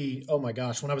probably, oh my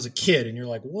gosh, when I was a kid, and you're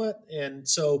like, what? And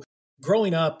so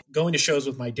growing up, going to shows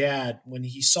with my dad, when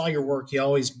he saw your work, he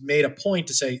always made a point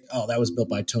to say, oh, that was built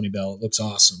by Tony Bell. It looks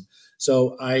awesome.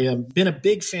 So I have been a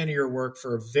big fan of your work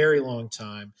for a very long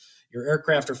time. Your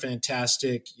aircraft are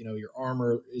fantastic. Your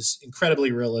armor is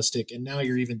incredibly realistic. And now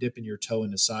you're even dipping your toe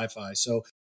into sci-fi. So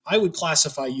I would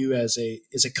classify you as a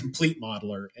complete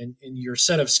modeler, and your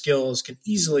set of skills can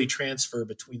easily transfer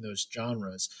between those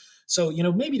genres. So,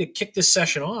 maybe to kick this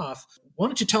session off, why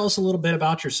don't you tell us a little bit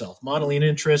about yourself, modeling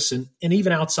interests, and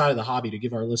even outside of the hobby, to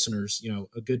give our listeners,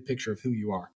 a good picture of who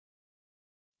you are.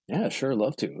 Yeah, sure.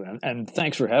 Love to. And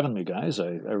thanks for having me, guys. I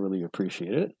really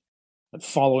appreciate it.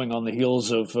 Following on the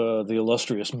heels of the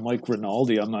illustrious Mike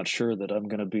Rinaldi, I'm not sure that I'm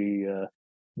going to be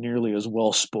nearly as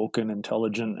well-spoken,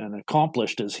 intelligent, and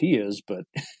accomplished as he is, but,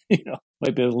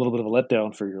 might be a little bit of a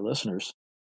letdown for your listeners.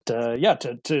 To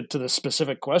the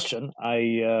specific question,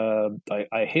 I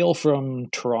hail from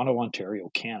Toronto, Ontario,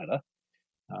 Canada.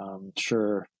 I'm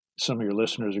sure some of your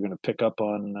listeners are going to pick up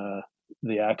on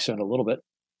the accent a little bit.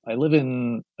 I live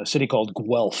in a city called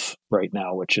Guelph right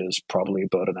now, which is probably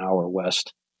about an hour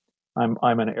west. I'm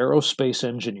an aerospace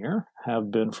engineer,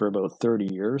 have been for about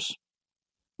 30 years.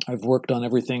 I've worked on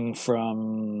everything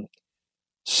from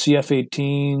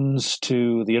CF-18s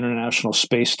to the International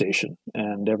Space Station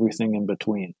and everything in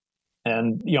between.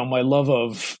 And, my love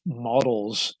of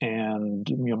models and,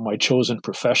 my chosen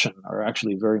profession are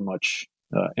actually very much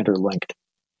interlinked.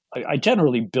 I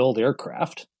generally build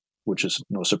aircraft, which is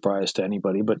no surprise to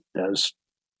anybody, but as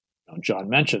John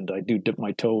mentioned, I do dip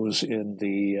my toes in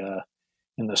the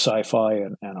sci-fi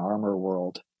and armor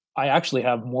world. I actually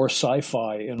have more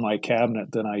sci-fi in my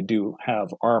cabinet than I do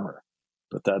have armor,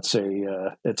 but that's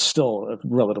it's still a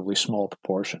relatively small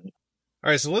proportion.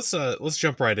 All right, so let's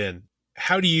jump right in.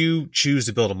 How do you choose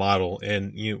to build a model,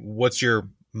 and what's your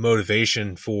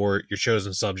motivation for your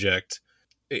chosen subject?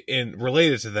 And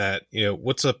related to that,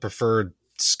 what's a preferred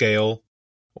scale,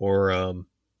 or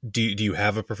do you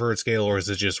have a preferred scale, or is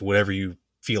it just whatever you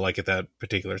feel like at that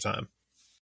particular time?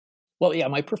 Well, yeah,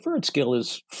 my preferred scale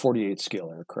is 48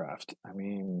 scale aircraft. I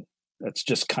mean, that's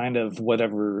just kind of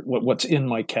what's in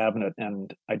my cabinet,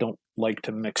 and I don't like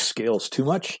to mix scales too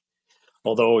much.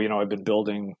 Although, I've been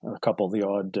building a couple of the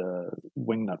odd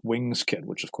wingnut wings kit,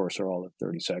 which of course are all at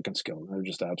 32nd scale, and they're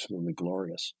just absolutely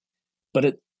glorious.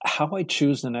 But how I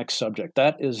choose the next subject,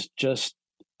 that is just,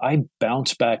 I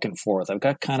bounce back and forth. I've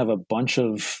got kind of a bunch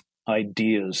of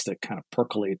ideas that kind of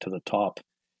percolate to the top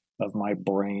of my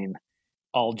brain.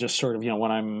 I'll just sort of,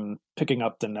 when I'm picking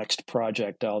up the next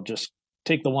project, I'll just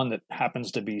take the one that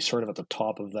happens to be sort of at the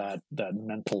top of that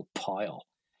mental pile.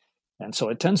 And so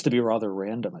it tends to be rather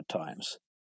random at times.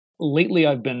 Lately,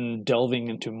 I've been delving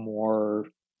into more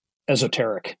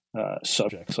esoteric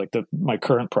subjects. Like my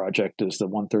current project is the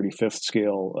 135th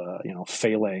scale,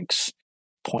 phalanx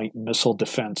point missile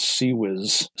defense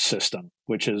CWIS system,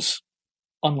 which is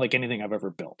unlike anything I've ever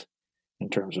built in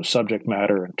terms of subject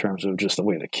matter, in terms of just the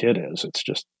way the kit is.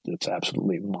 It's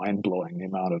absolutely mind-blowing, the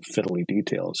amount of fiddly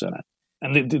details in it.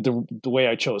 And the way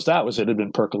I chose that was it had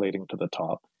been percolating to the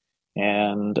top.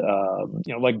 And,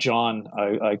 like John,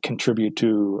 I contribute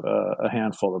to a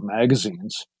handful of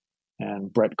magazines,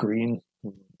 and Brett Green,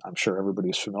 who I'm sure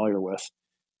everybody's familiar with,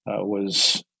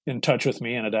 was in touch with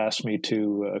me and had asked me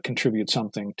to contribute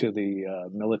something to the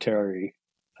military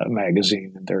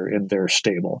magazine in their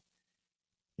stable.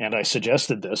 And I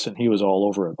suggested this, and he was all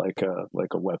over it like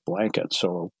a wet blanket.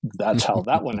 So that's how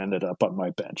that one ended up on my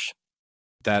bench.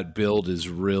 That build is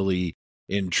really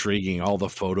intriguing. All the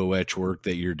photo etch work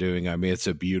that you're doing. I mean, it's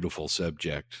a beautiful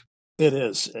subject. It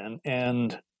is.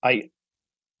 And I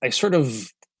sort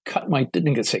of cut my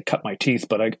teeth,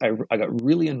 but I got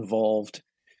really involved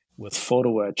with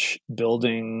photo etch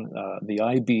building the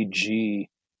IBG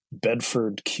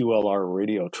Bedford QLR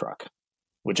radio truck,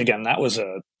 which again, that was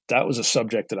a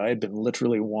subject that I had been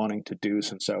literally wanting to do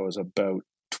since I was about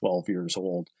 12 years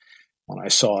old when I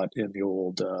saw it in the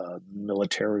old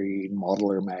military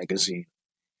modeler magazine.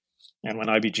 And when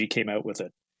IBG came out with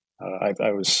it, I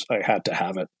had to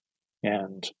have it.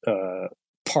 And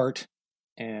Part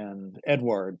and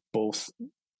Edward both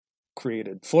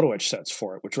created photo etch sets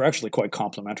for it, which were actually quite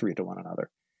complementary to one another.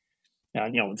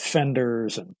 And,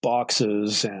 fenders and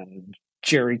boxes and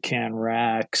jerry can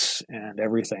racks and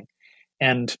everything.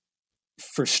 And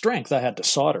for strength, I had to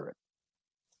solder it.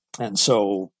 And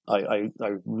so I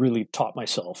really taught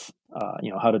myself,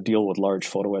 how to deal with large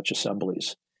photo etch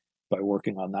assemblies by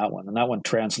working on that one. And that one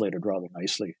translated rather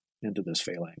nicely into this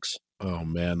phalanx. Oh,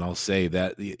 man, I'll say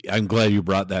that. I'm glad you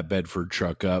brought that Bedford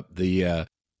truck up. The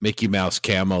Mickey Mouse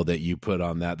camo that you put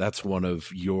on that, that's one of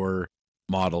your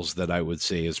models that I would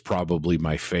say is probably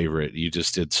my favorite. You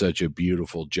just did such a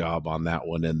beautiful job on that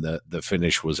one, and the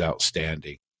finish was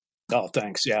outstanding. Oh,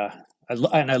 thanks. Yeah. I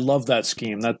love that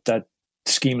scheme. That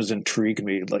scheme has intrigued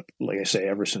me, like I say,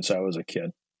 ever since I was a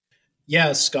kid.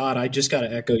 Yeah, Scott, I just got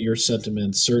to echo your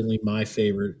sentiments. Certainly my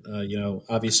favorite.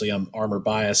 Obviously I'm armor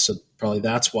biased, so probably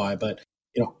that's why. But,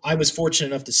 I was fortunate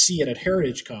enough to see it at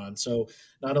Heritage Con. So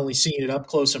not only seeing it up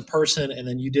close in person, and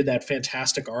then you did that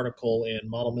fantastic article in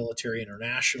Model Military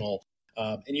International,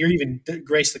 and you even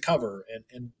graced the cover,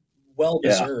 and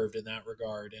well-deserved in that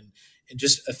regard. And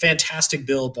just a fantastic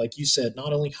build, like you said,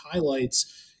 not only highlights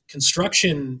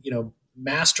construction,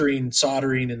 mastering,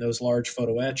 soldering in those large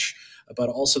photo etch, but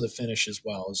also the finish as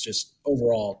well is just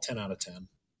overall 10 out of 10.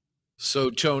 So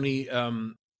Tony,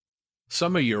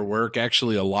 some of your work,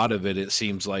 actually a lot of it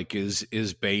seems like is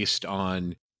based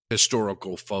on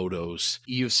historical photos.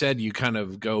 You've said you kind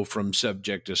of go from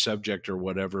subject to subject or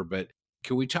whatever, but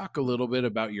can we talk a little bit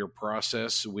about your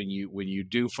process when you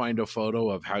do find a photo,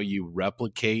 of how you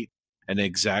replicate an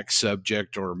exact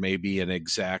subject or maybe an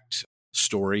exact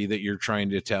story that you're trying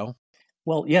to tell?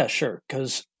 Well, yeah, sure.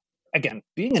 Because again,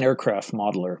 being an aircraft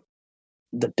modeler,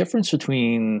 the difference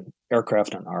between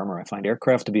aircraft and armor, I find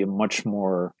aircraft to be a much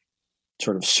more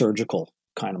sort of surgical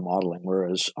kind of modeling,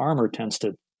 whereas armor tends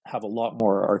to have a lot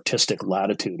more artistic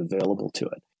latitude available to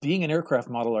it. Being an aircraft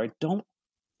modeler, I don't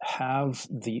have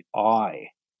the eye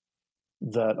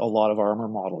that a lot of armor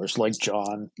modelers like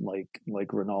John,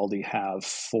 like Rinaldi have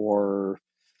for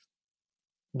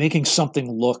making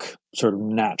something look sort of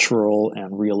natural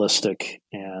and realistic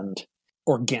and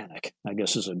organic, I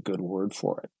guess is a good word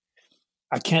for it.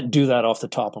 I can't do that off the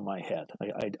top of my head.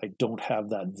 I don't have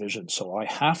that vision. So I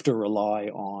have to rely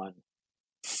on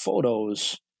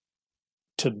photos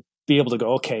to be able to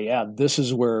go, okay, yeah, this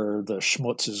is where the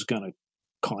schmutz is going to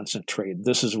concentrate.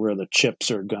 This is where the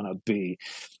chips are going to be.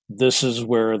 This is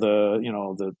where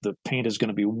the paint is going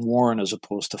to be worn as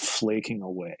opposed to flaking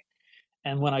away.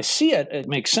 And when I see it, it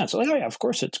makes sense. Like, oh yeah, of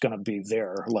course it's going to be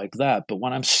there like that. But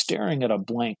when I'm staring at a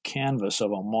blank canvas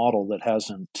of a model that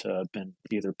hasn't been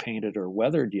either painted or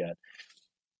weathered yet,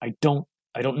 I don't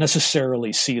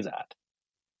necessarily see that.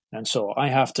 And so I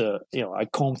have to, I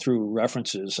comb through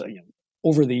references.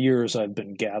 Over the years, I've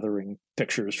been gathering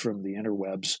pictures from the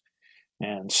interwebs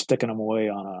and sticking them away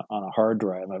on a hard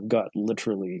drive. I've got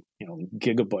literally,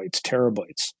 gigabytes,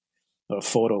 terabytes of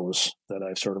photos that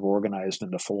I've sort of organized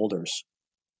into folders.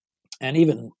 And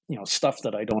even, stuff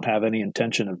that I don't have any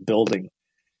intention of building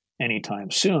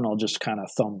anytime soon, I'll just kind of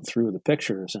thumb through the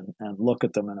pictures and look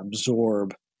at them and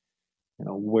absorb,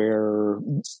 where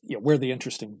the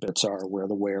interesting bits are, where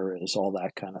the wear is, all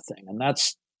that kind of thing. And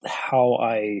that's how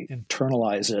I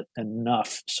internalize it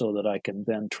enough so that I can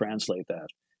then translate that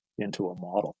into a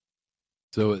model.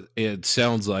 So it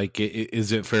sounds like,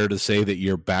 is it fair to say that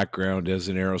your background as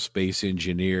an aerospace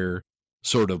engineer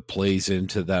sort of plays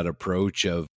into that approach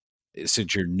of,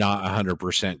 since you're not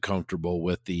 100% comfortable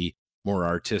with the more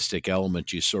artistic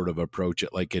element, you sort of approach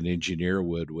it like an engineer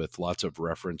would, with lots of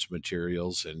reference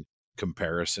materials and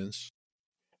comparisons?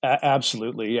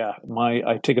 Absolutely, yeah.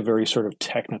 I take a very sort of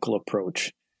technical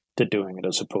approach to doing it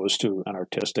as opposed to an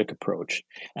artistic approach.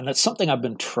 And that's something I've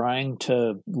been trying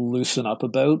to loosen up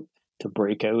about, to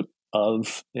break out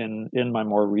of in my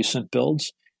more recent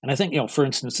builds. And I think, for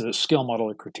instance, the Scale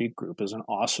Modeler Critique Group is an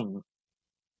awesome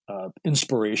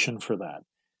inspiration for that,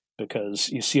 because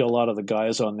you see a lot of the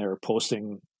guys on there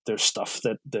posting their stuff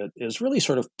that is really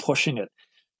sort of pushing it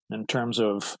in terms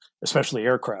of, especially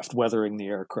aircraft, weathering the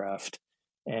aircraft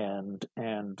and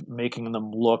making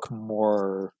them look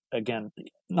more, again,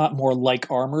 not more like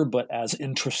armor, but as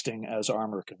interesting as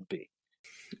armor can be.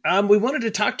 We wanted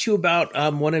to talk to you about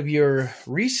one of your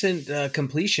recent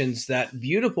completions, that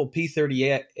beautiful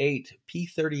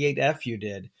P-38F you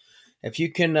did. If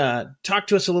you can talk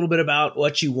to us a little bit about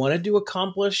what you wanted to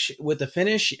accomplish with the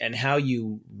finish and how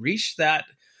you reached that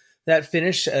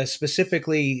finish,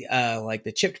 specifically like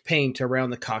the chipped paint around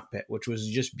the cockpit, which was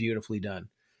just beautifully done.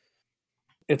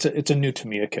 It's a new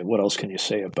Tamiya kit. What else can you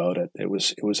say about it? It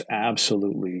was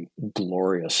absolutely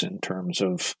glorious in terms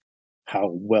of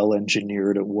how well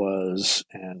engineered it was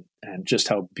and just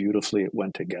how beautifully it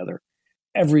went together.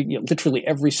 Literally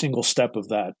every single step of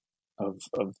that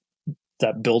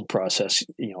that build process,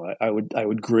 I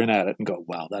would grin at it and go,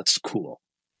 wow, that's cool.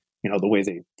 The way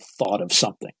they thought of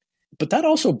something. But that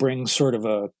also brings sort of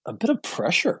a bit of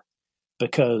pressure,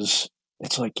 because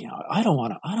it's like, I don't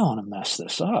want to mess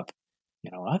this up.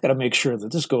 I got to make sure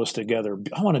that this goes together.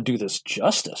 I want to do this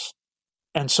justice.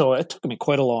 And so it took me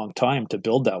quite a long time to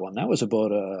build that one. That was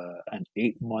about an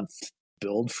 8-month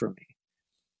build for me.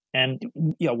 And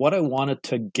what I wanted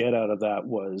to get out of that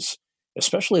was,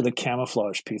 especially the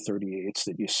camouflage P-38s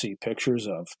that you see pictures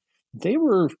of, they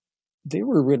were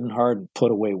ridden hard and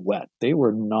put away wet. They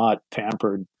were not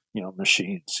pampered,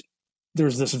 machines.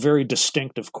 There's this very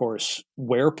distinct, of course,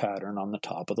 wear pattern on the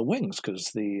top of the wings,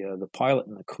 because the pilot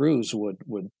and the crews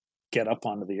would get up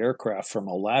onto the aircraft from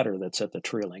a ladder that's at the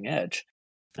trailing edge,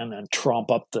 and then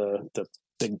tromp up the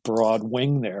big broad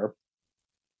wing there,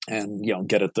 and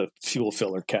get at the fuel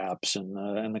filler caps and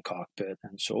the cockpit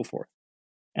and so forth.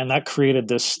 And that created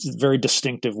this very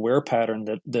distinctive wear pattern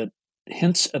that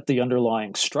hints at the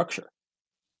underlying structure.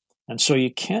 And so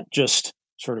you can't just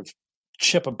sort of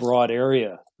chip a broad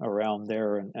area around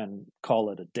there and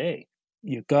call it a day.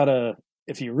 You've got to,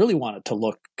 if you really want it to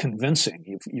look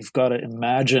convincing, you've got to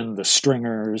imagine the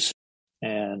stringers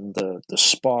and the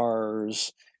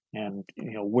spars and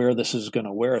where this is going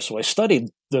to wear. So I studied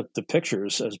the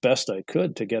pictures as best I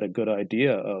could to get a good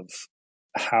idea of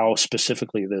how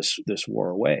specifically this wore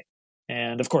away.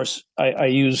 And of course, I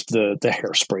used the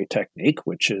hairspray technique,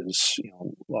 which is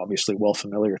obviously well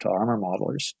familiar to armor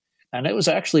modelers. And it was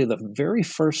actually the very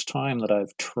first time that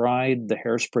I've tried the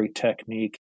hairspray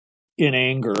technique in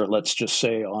anger, let's just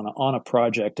say, on a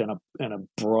project in a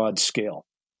broad scale.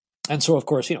 And so, of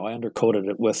course, I undercoated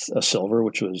it with a silver,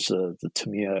 which was the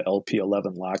Tamiya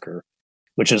LP11 lacquer,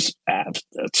 which is a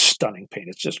stunning paint.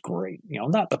 It's just great.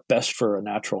 Not the best for a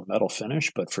natural metal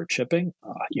finish, but for chipping,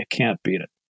 you can't beat it.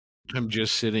 I'm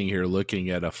just sitting here looking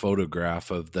at a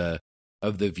photograph of the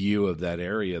view of that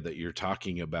area that you're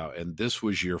talking about, and this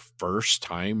was your first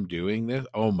time doing this?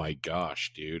 Oh my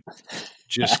gosh, dude.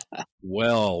 Just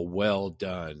well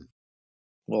done.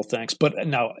 Well, thanks. But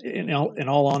now, in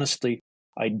all honesty,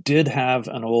 I did have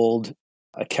an old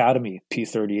Academy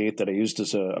P38 that I used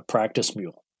as a practice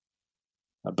mule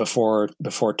before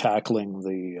tackling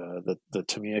the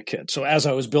Tamiya kit. So as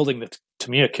I was building the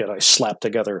Tamiya kit, I slapped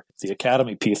together the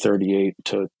Academy P38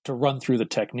 to run through the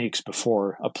techniques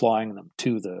before applying them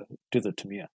to the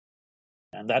Tamiya.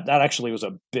 And that actually was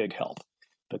a big help,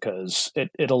 because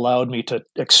it allowed me to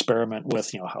experiment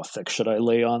with, how thick should I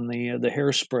lay on the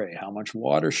hairspray? How much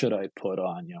water should I put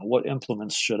on? What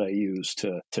implements should I use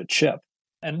to chip?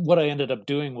 And what I ended up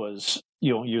doing was,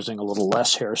 using a little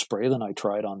less hairspray than I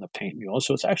tried on the paint mule.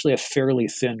 So it's actually a fairly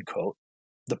thin coat.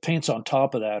 The paints on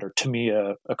top of that are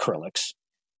Tamiya acrylics,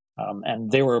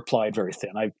 and they were applied very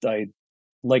thin. I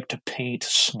like to paint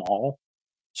small,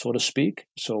 so to speak.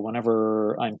 So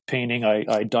whenever I'm painting,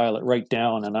 I dial it right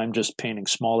down, and I'm just painting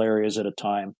small areas at a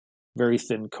time, very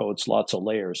thin coats, lots of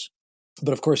layers.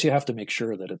 But of course, you have to make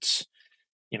sure that it's,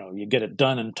 you get it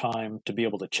done in time to be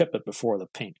able to chip it before the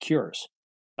paint cures.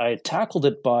 I tackled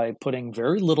it by putting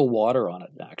very little water on it,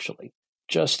 actually,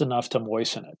 just enough to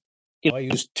moisten it. I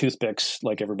used toothpicks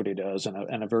like everybody does,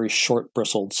 and a very short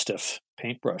bristled stiff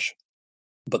paintbrush.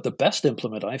 But the best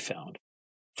implement I found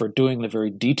for doing the very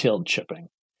detailed chipping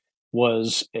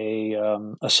was a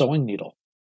sewing needle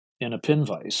in a pin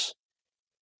vise.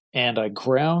 And I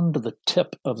ground the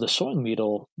tip of the sewing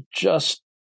needle just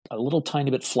a little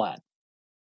tiny bit flat,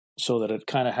 so that it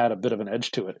kind of had a bit of an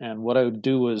edge to it. And what I would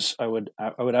do was I would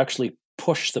actually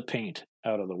push the paint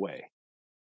out of the way.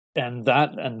 And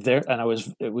I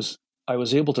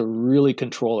was able to really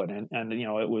control it. And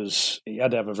you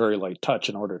had to have a very light touch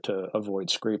in order to avoid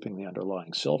scraping the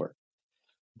underlying silver.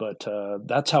 But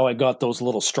that's how I got those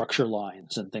little structure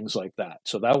lines and things like that.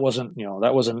 So that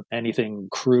wasn't anything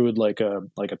crude like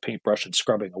a paintbrush and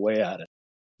scrubbing away at it.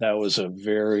 That was a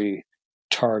very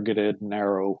targeted,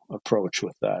 narrow approach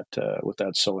with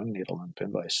that sewing needle and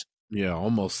pin vise. Yeah,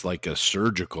 almost like a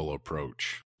surgical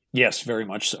approach. Yes, very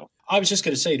much so. I was just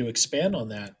going to say, to expand on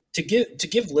that, to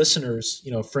give listeners,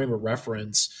 a frame of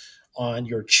reference on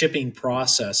your chipping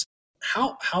process.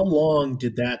 How long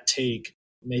did that take,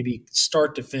 maybe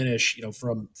start to finish?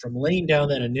 From laying down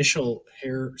that initial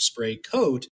hairspray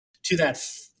coat to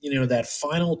that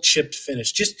final chipped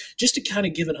finish. Just to kind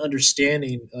of give an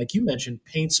understanding, like you mentioned,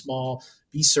 paint small,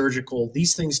 be surgical.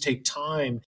 These things take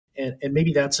time, and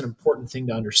maybe that's an important thing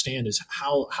to understand, is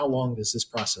how long does this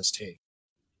process take?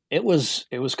 It was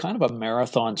kind of a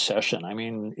marathon session. I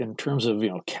mean, in terms of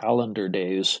calendar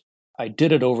days, I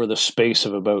did it over the space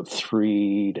of about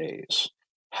 3 days.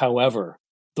 However,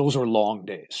 those were long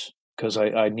days, because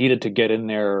I needed to get in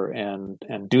there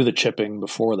and do the chipping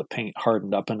before the paint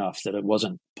hardened up enough that it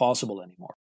wasn't possible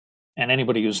anymore. And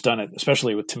anybody who's done it,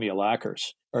 especially with Tamiya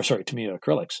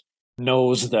acrylics,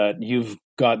 knows that you've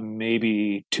got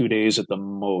maybe 2 days at the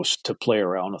most to play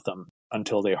around with them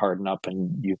until they harden up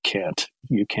and you can't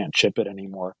chip it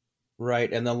anymore.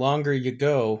 Right. And the longer you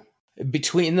go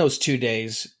between those 2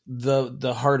 days,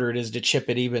 the harder it is to chip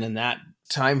it, even in that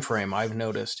time frame, I've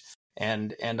noticed.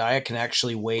 And I can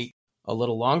actually wait a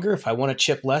little longer if I want to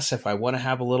chip less. If I want to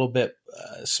have a little bit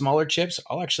smaller chips,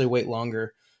 I'll actually wait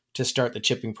longer to start the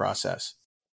chipping process.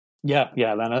 Yeah,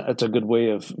 that's a good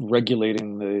way of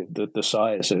regulating the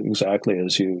size, exactly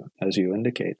as you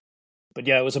indicate. But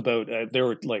yeah, it was about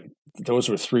those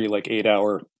were 3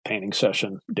 8-hour painting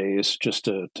session days, just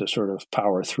to sort of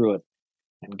power through it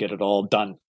and get it all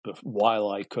done while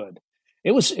I could.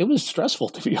 It was stressful,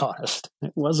 to be honest.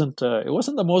 It wasn't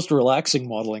the most relaxing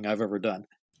modeling I've ever done.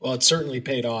 Well, it certainly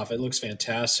paid off. It looks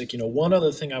fantastic. One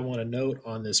other thing I want to note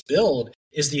on this build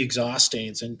is the exhaust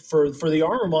stains. And for the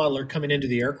armor modeler coming into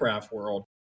the aircraft world,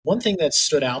 one thing that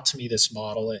stood out to me this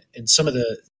model, and some of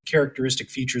the characteristic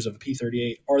features of a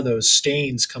P38, are those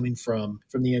stains coming from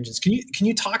the engines. Can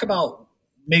you talk about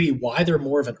maybe why they're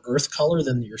more of an earth color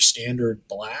than your standard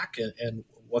black, and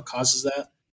what causes that?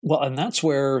 Well, and that's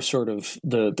where sort of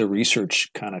the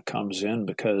research kind of comes in,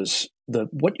 because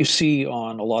what you see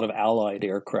on a lot of Allied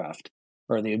aircraft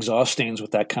are the exhaust stains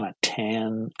with that kind of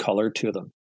tan color to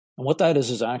them. And what that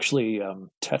is actually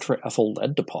tetraethyl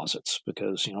lead deposits,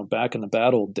 because back in the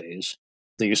bad old days,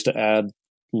 they used to add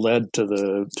lead to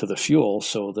the fuel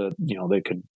so that they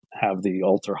could have the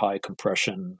ultra high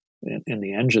compression in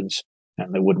the engines,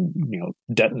 and they wouldn't,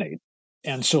 detonate.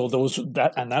 And so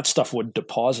that stuff would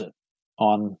deposit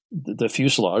on the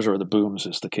fuselage or the booms,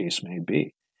 as the case may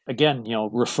be. Again,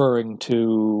 referring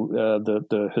to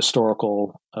the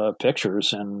historical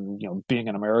pictures, and being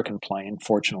an American plane,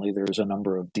 fortunately, there's a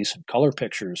number of decent color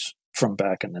pictures from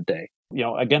back in the day.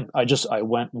 Again, I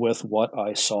went with what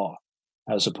I saw,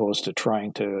 as opposed to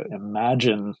trying to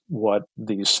imagine what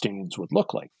these stains would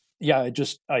look like. Yeah,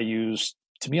 I used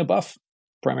Tamiya buff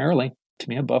primarily.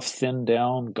 Tamiya buff thinned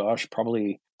down,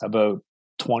 probably about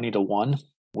 20-1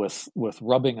 with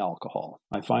rubbing alcohol.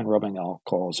 I find rubbing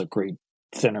alcohol is a great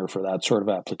thinner for that sort of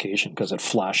application because it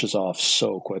flashes off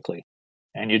so quickly.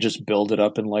 And you just build it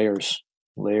up in layers,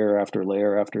 layer after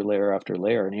layer after layer after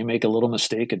layer. And you make a little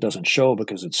mistake, it doesn't show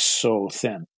because it's so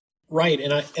thin. Right.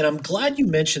 And I'm glad you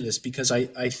mentioned this, because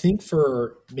I think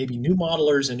for maybe new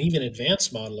modelers and even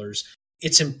advanced modelers,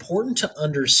 it's important to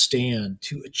understand,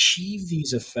 to achieve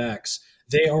these effects,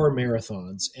 they are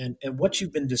marathons. And what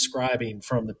you've been describing,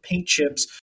 from the paint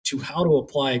chips to how to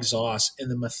apply exhaust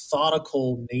and the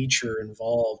methodical nature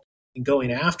involved in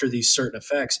going after these certain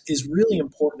effects, is really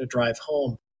important to drive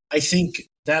home. I think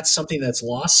that's something that's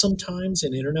lost sometimes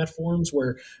in internet forums,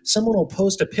 where someone will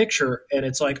post a picture and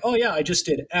it's like, oh yeah, I just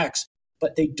did X,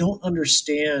 but they don't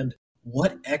understand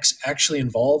what X actually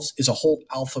involves is a whole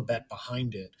alphabet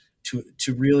behind it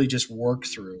to really just work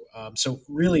through. So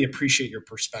really appreciate your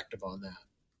perspective on that.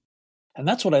 And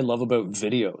that's what I love about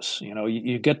videos.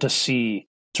 You get to see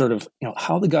sort of,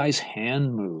 how the guy's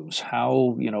hand moves,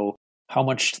 how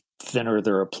much thinner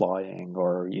they're applying,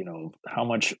 or, how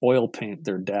much oil paint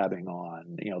they're dabbing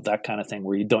on, that kind of thing,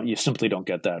 where you simply don't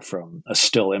get that from a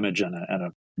still image and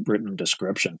a written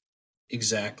description.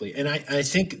 Exactly. And I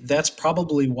think that's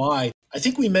probably why, I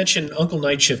think we mentioned Uncle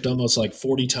Night Shift almost like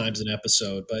 40 times an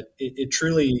episode, but it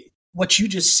truly, what you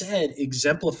just said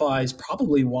exemplifies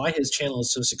probably why his channel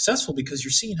is so successful, because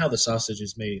you're seeing how the sausage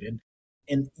is made.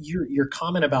 And your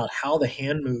comment about how the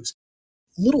hand moves,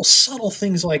 little subtle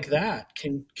things like that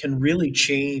can really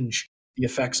change the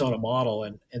effects on a model.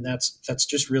 And that's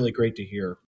just really great to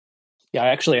hear. Yeah, I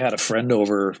actually had a friend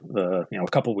over, a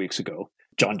couple weeks ago,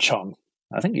 John Chung.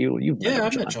 I think you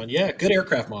I've met John. Yeah, good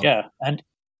aircraft model. Yeah, and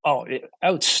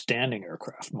outstanding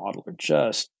aircraft modeler,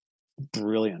 just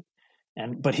brilliant.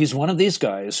 But he's one of these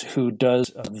guys who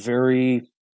does a very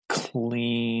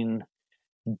clean,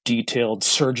 detailed,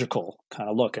 surgical kind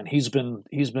of look, and he's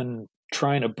been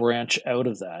trying to branch out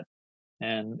of that.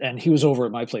 And he was over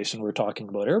at my place, and we were talking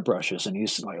about airbrushes, and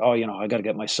he's like, oh, I got to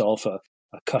get myself a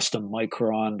custom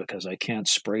micron because I can't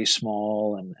spray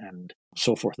small, and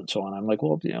so forth and so on. I'm like,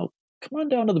 well, come on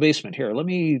down to the basement here. Let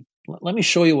me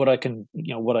show you what I can,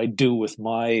 what I do with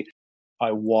my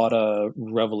Iwata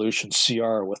Revolution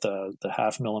CR with the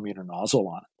 0.5 millimeter nozzle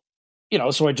on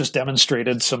it. So I just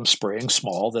demonstrated some spraying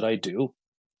small that I do,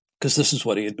 because this is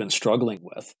what he had been struggling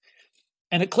with.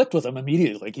 And it clicked with him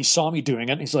immediately. Like, he saw me doing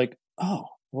it, and he's like, oh,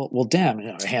 well, damn.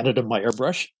 I handed him my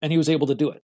airbrush, and he was able to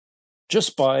do it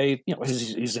just by,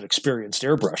 he's an experienced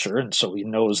airbrusher, and so he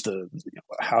knows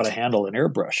how to handle an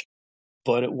airbrush.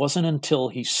 But it wasn't until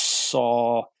he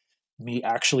saw me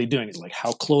actually doing it, like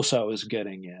how close I was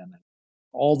getting in,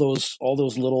 all those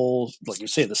little, like you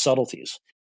say, the subtleties.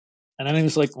 And then he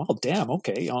was like, well, damn,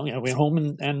 okay. I went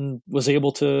home and was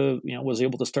able to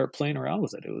start playing around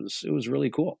with it. It was really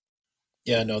cool.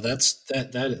 Yeah, no, that's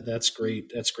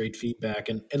great. That's great feedback.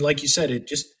 And like you said, it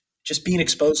just being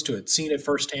exposed to it, seeing it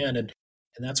firsthand. And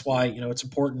that's why, it's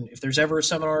important. If there's ever a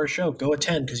seminar or a show, go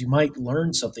attend, because you might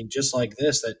learn something just like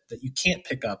this that you can't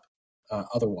pick up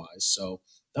otherwise. So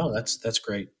no, that's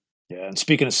great. Yeah. And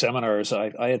speaking of seminars,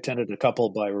 I attended a couple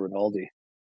by Rinaldi.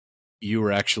 You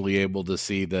were actually able to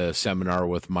see the seminar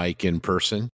with Mike in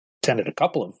person? Attended a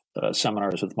couple of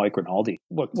seminars with Mike Rinaldi.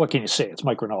 What can you say? It's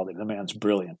Mike Rinaldi. The man's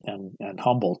brilliant and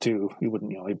humble too. He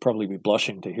wouldn't, he'd probably be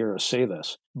blushing to hear us say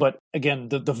this. But again,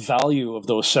 the value of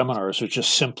those seminars was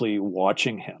just simply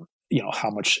watching him. How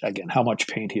much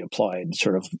paint he applied,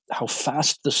 sort of how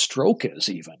fast the stroke is,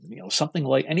 even. Something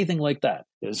like anything like that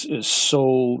is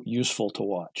so useful to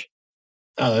watch.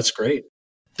 Oh, that's great.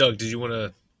 Doug, did you want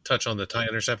to touch on the tie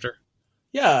interceptor?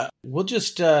 Yeah, we'll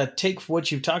just take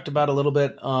what you've talked about a little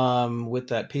bit with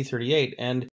that P-38,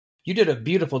 and you did a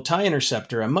beautiful tie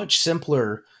interceptor, a much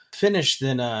simpler finish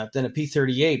than a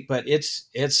P-38, but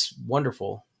it's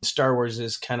wonderful. Star Wars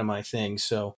is kind of my thing,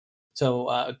 so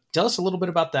tell us a little bit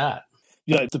about that.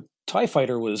 Yeah, the TIE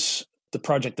Fighter was the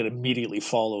project that immediately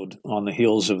followed on the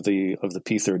heels of the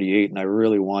P-38, and I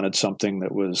really wanted something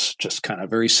that was just kind of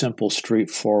very simple,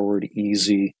 straightforward,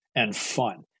 easy, and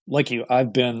fun. like you,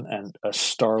 I've been a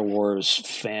Star Wars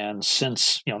fan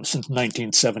since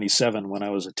 1977 when I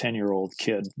was a 10-year-old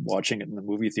kid watching it in the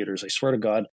movie theaters. I swear to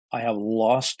God, I have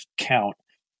lost count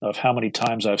of how many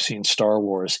times I've seen Star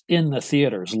Wars in the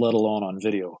theaters, let alone on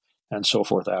video and so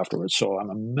forth afterwards. So I'm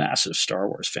a massive Star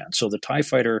Wars fan. So the TIE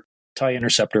Fighter, TIE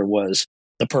Interceptor was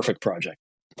the perfect project.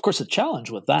 Of course, the challenge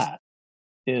with that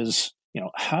is,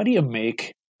 how do you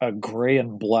make a gray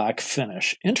and black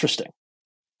finish interesting?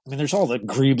 I mean, there's all the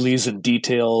greeblies and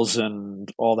details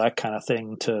and all that kind of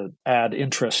thing to add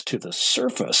interest to the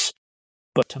surface.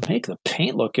 But to make the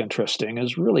paint look interesting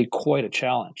is really quite a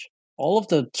challenge. All of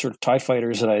the sort of TIE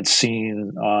fighters that I'd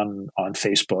seen on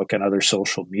Facebook and other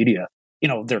social media,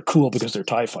 they're cool because they're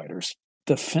TIE fighters.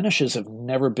 The finishes have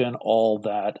never been all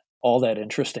that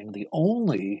interesting. The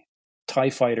only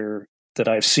TIE fighter that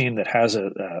I've seen that has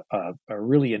a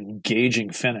really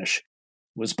engaging finish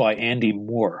was by Andy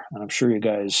Moore, and I'm sure you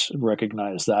guys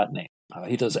recognize that name.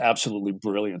 He does absolutely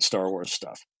brilliant Star Wars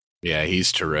stuff. Yeah,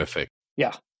 he's terrific.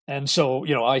 Yeah. And so,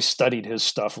 I studied his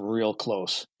stuff real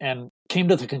close and came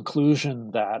to the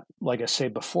conclusion that, like I say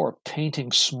before,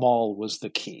 painting small was the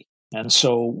key. And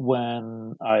so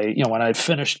when I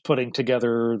finished putting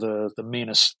together the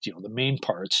main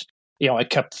parts, I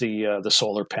kept the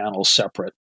solar panels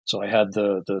separate. So I had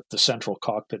the central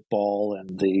cockpit ball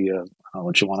and the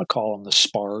what you want to call them, the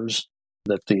spars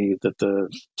that the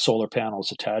solar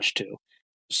panels attached to.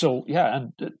 So yeah,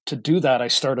 and to do that, I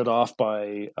started off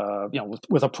by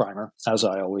with a primer, as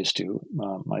I always do.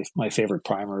 My favorite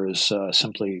primer is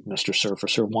simply Mr.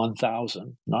 Surfacer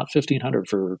 1000, not 1500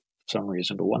 for some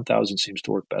reason, but 1000 seems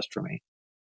to work best for me.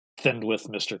 Thinned with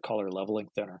Mr. Color Leveling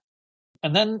Thinner.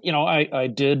 And then, I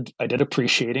did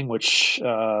appreciating, which,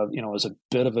 is a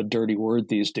bit of a dirty word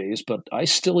these days, but I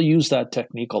still use that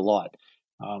technique a lot.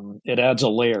 It adds a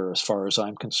layer as far as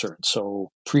I'm concerned.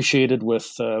 So appreciated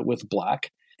with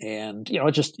black and,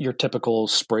 just your typical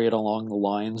spray it along the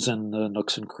lines and the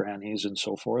nooks and crannies and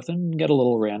so forth and get a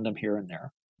little random here and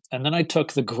there. And then I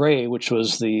took the gray, which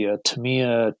was the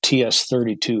Tamiya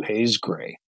TS32 Haze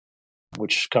Gray,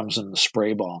 which comes in the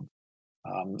spray bomb.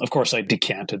 Of course, I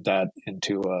decanted that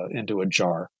into a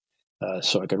jar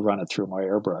so I could run it through my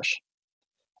airbrush,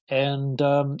 and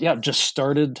just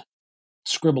started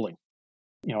scribbling.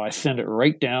 I thinned it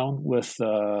right down with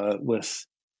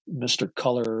Mr.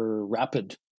 Color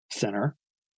Rapid Thinner,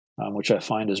 which I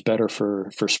find is better for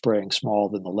spraying small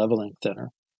than the leveling thinner,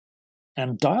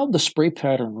 and dialed the spray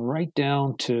pattern right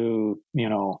down to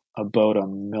about a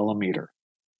millimeter,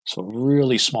 so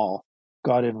really small.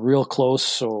 Got in real close,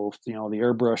 so the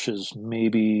airbrush is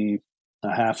maybe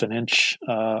a half an inch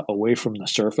away from the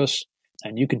surface,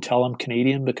 and you can tell I'm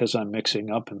Canadian because I'm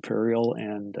mixing up imperial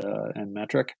and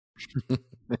metric,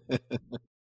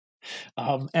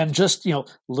 and just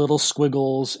little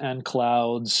squiggles and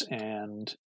clouds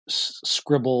and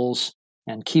scribbles,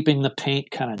 and keeping the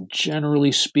paint kind of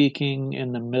generally speaking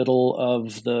in the middle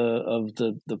of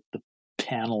the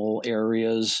panel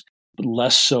areas.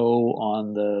 Less so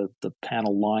on the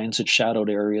panel lines at shadowed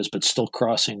areas, but still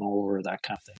crossing over, that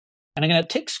kind of thing. And again, it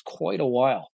takes quite a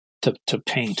while to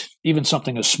paint even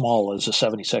something as small as a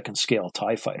 72nd scale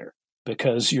TIE fighter,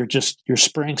 because you're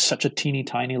spraying such a teeny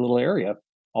tiny little area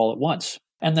all at once.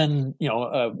 And then,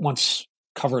 once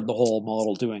covered the whole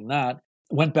model doing that,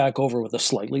 went back over with a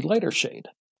slightly lighter shade.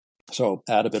 So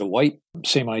add a bit of white,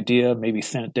 same idea, maybe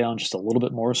thin it down just a little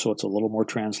bit more so it's a little more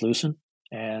translucent,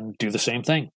 and do the same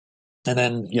thing. And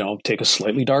then, take a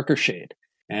slightly darker shade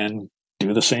and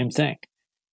do the same thing.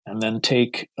 And then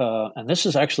take, and this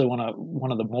is actually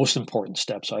one of the most important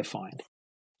steps I find,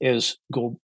 is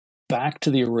go back to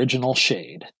the original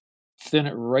shade, thin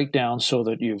it right down so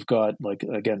that you've got, like,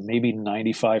 again, maybe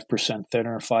 95%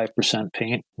 thinner, 5%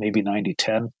 paint, maybe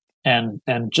 90-10, and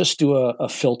just do a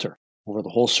filter over the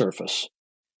whole surface.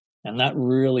 And that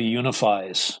really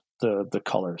unifies the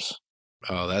colors.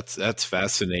 Oh, that's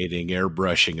fascinating.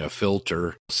 Airbrushing a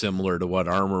filter, similar to what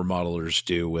armor modelers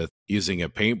do with using a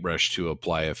paintbrush to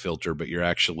apply a filter, but you're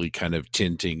actually kind of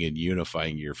tinting and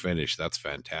unifying your finish. That's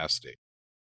fantastic.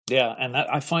 Yeah, and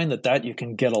I find that you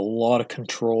can get a lot of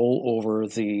control over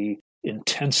the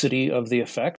intensity of the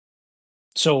effect.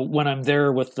 So when I'm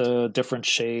there with the different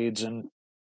shades and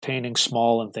painting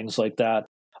small and things like that,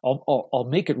 I'll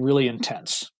make it really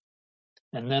intense.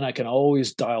 And then I can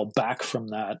always dial back from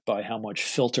that by how much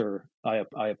filter I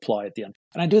apply at the end.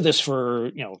 And I do this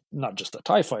for, not just the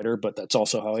TIE Fighter, but that's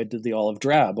also how I did the olive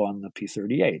drab on the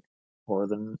P-38 or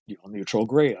the neutral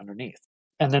gray underneath.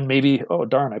 And then maybe, oh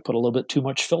darn, I put a little bit too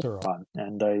much filter on,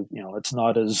 and it's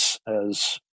not as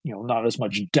not as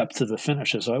much depth to the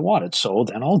finish as I wanted. So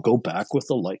then I'll go back with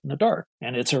the light and the dark.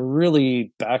 And it's a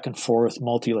really back and forth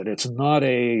multi-layer. It's not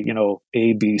a,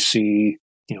 ABC,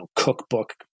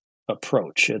 cookbook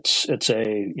approach. It's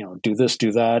a, do this,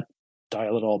 do that,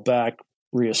 dial it all back,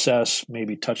 reassess,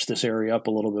 maybe touch this area up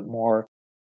a little bit more.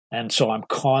 And so I'm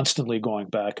constantly going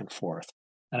back and forth.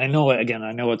 And I know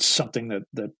it's something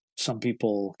that some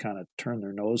people kind of turn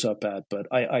their nose up at, but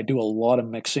I do a lot of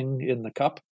mixing in the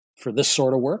cup for this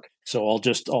sort of work. So I'll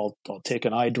take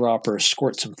an eyedropper,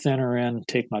 squirt some thinner in,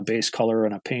 take my base color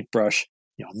and a paintbrush,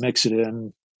 mix it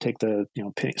in, take the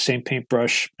same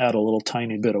paintbrush, add a little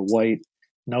tiny bit of white.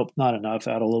 Nope, not enough.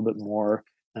 Add a little bit more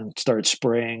and start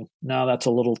spraying. No, that's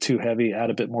a little too heavy. Add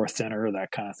a bit more thinner,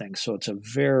 that kind of thing. So it's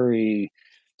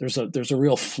there's a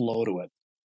real flow to it.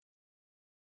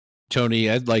 Tony,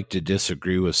 I'd like to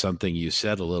disagree with something you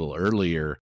said a little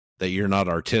earlier, that you're not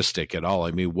artistic at all.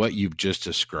 I mean, what you've just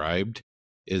described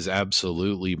is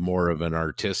absolutely more of an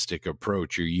artistic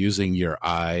approach. You're using your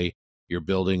eye, you're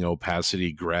building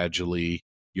opacity gradually,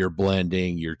 you're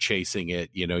blending, you're chasing it,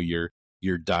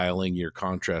 you're dialing your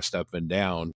contrast up and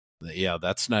down. Yeah,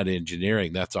 that's not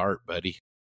engineering, that's art, buddy.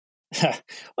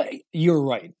 You're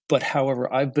right. But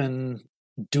however, I've been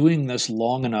doing this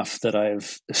long enough that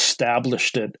I've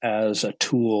established it as a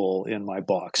tool in my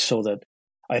box so that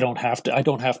I don't have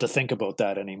to think about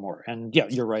that anymore. And yeah,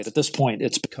 you're right. At this point,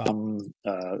 it's become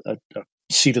a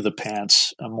seat of the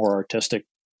pants, a more artistic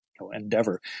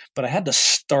endeavor. But I had to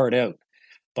start out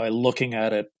by looking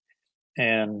at it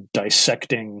and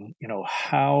dissecting,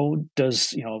 what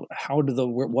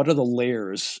are the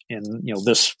layers in,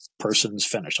 this person's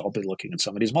finish? I'll be looking at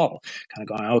somebody's model, kind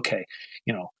of going, okay,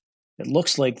 it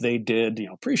looks like they did,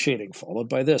 pre-shading followed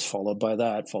by this, followed by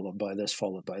that, followed by this,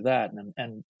 followed by that.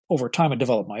 And over time I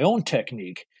developed my own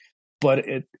technique, but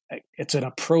it's an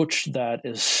approach that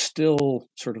is still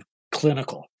sort of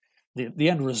clinical. The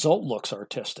end result looks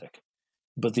artistic,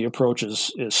 but the approach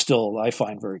is still, I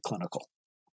find, very clinical,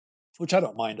 which I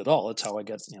don't mind at all. It's how I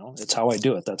get, it's how I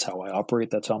do it. That's how I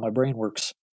operate. That's how my brain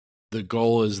works. The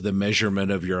goal is the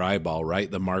measurement of your eyeball,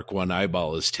 right? The Mark I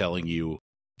eyeball is telling you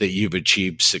that you've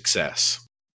achieved success.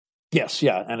 Yes,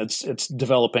 yeah, and it's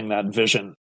developing that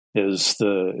vision is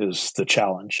the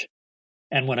challenge.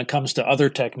 And when it comes to other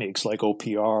techniques like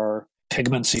OPR,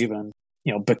 pigments even,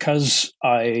 because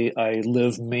I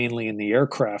live mainly in the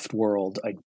aircraft world,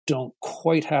 I don't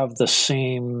quite have the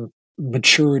same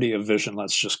maturity of vision,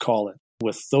 let's just call it,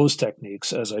 with those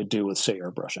techniques as I do with, say,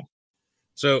 airbrushing.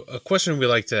 So a question we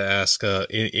like to ask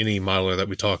any modeler that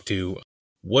we talk to,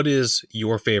 what is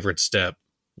your favorite step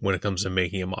when it comes to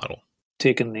making a model?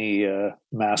 Taking the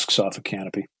masks off a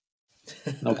canopy.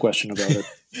 No question about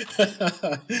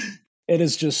it. It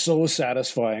is just so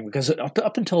satisfying because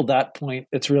up until that point,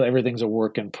 it's really everything's a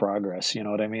work in progress. You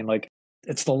know what I mean? Like,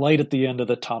 it's the light at the end of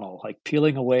the tunnel, like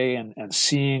peeling away and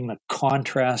seeing the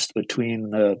contrast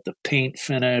between the paint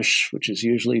finish, which is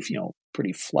usually,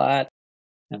 pretty flat,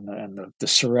 and the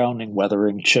surrounding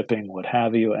weathering, chipping, what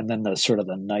have you, and then the sort of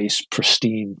the nice,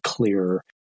 pristine, clear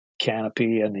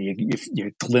canopy, and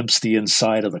you glimpse the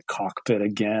inside of the cockpit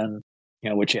again,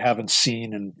 which you haven't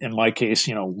seen in my case,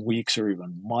 weeks or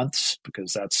even months,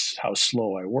 because that's how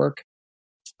slow I work.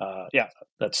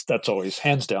 That's always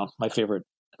hands down my favorite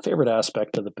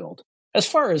aspect of the build. As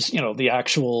far as, the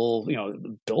actual,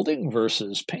 building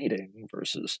versus painting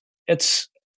versus, it's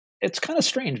kind of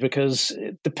strange because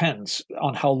it depends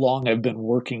on how long I've been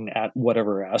working at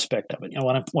whatever aspect of it.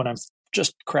 When I'm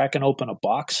just cracking open a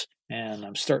box and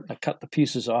I'm starting to cut the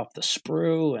pieces off the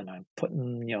sprue and I'm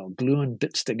putting, gluing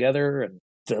bits together, and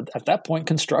at that point,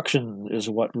 construction is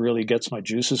what really gets my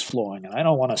juices flowing. And I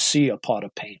don't want to see a pot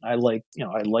of paint. I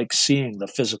like seeing the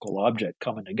physical object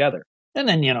coming together. And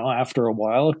then, after a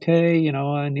while, okay,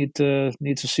 I need to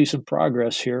see some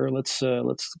progress here. Let's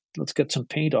get some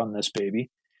paint on this baby.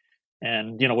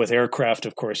 And, with aircraft,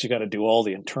 of course, you got to do all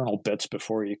the internal bits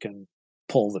before you can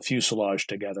pull the fuselage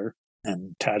together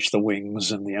and attach the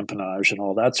wings and the empennage and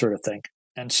all that sort of thing.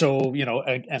 And so,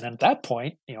 and at that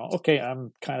point, okay,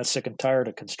 I'm kind of sick and tired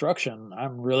of construction.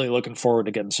 I'm really looking forward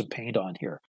to getting some paint on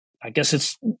here. I guess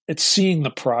it's seeing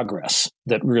the progress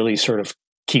that really sort of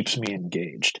keeps me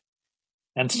engaged.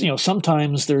 And,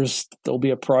 sometimes there'll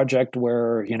be a project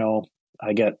where,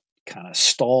 I get kind of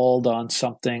stalled on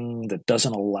something that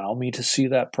doesn't allow me to see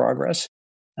that progress.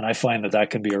 And I find that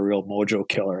can be a real mojo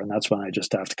killer. And that's when I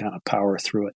just have to kind of power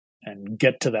through it and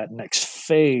get to that next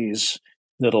phase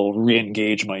that'll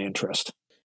re-engage my interest.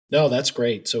 No, that's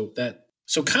great. So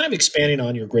kind of expanding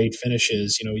on your great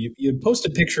finishes, you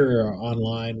posted a picture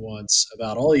online once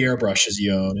about all the airbrushes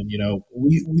you own. And,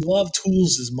 we love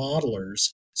tools as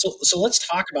modelers. So let's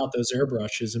talk about those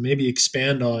airbrushes and maybe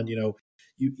expand on,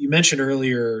 you mentioned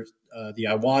earlier the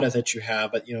Iwata that you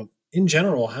have, but, in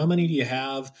general, how many do you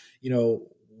have?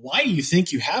 Why do you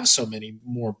think you have so many,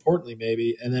 more importantly,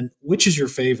 maybe? And then which is your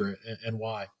favorite and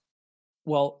why?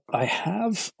 Well, I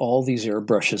have all these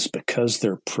airbrushes because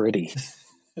they're pretty.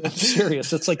 I'm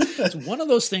serious. It's one of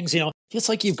those things, it's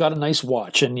like you've got a nice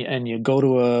watch and you go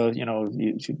to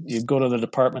you go to the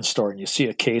department store and you see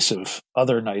a case of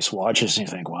other nice watches and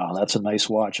you think, wow, that's a nice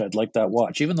watch. I'd like that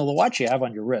watch. Even though the watch you have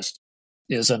on your wrist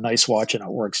is a nice watch and it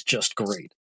works just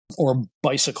great. Or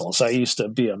bicycles. I used to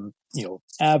be a,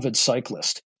 avid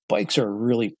cyclist. Bikes are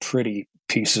really pretty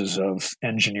pieces of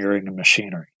engineering and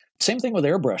machinery. Same thing with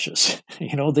airbrushes.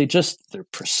 They're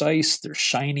precise, they're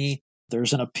shiny,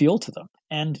 there's an appeal to them.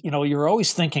 And, you're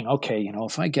always thinking, okay,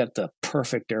 if I get the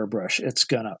perfect airbrush, it's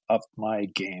going to up my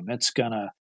game. It's going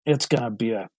to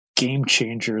be a game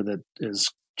changer that is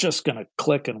just going to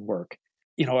click and work.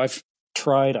 I've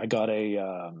tried, I got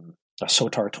a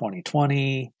Sotar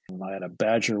 2020, I had a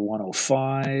Badger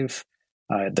 105,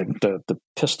 I had the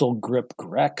pistol grip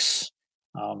Grex,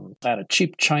 I had a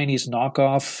cheap Chinese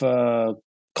knockoff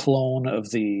clone of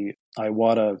the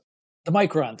Iwata, the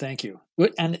Micron, thank you.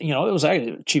 And it was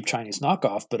actually a cheap Chinese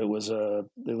knockoff, but it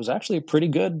was actually a pretty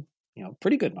good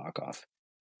knockoff.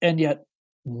 And yet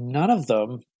none of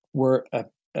them were a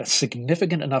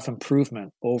significant enough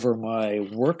improvement over my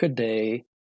workaday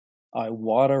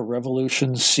Iwata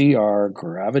Revolution CR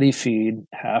gravity feed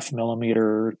 0.5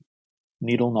 millimeter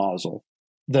needle nozzle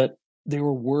that they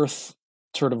were worth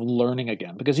sort of learning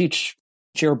again, because each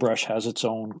airbrush has its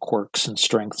own quirks and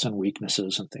strengths and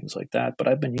weaknesses and things like that. But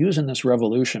I've been using this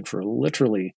Revolution for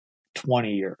literally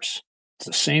 20 years. It's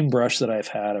the same brush that I've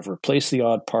had. I've replaced the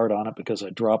odd part on it because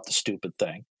I dropped the stupid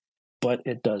thing. But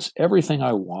it does everything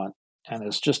I want, and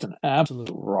it's just an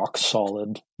absolute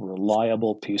rock-solid,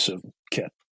 reliable piece of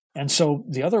kit. And so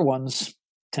the other ones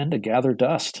tend to gather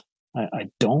dust. I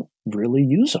don't really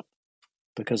use them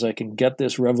because I can get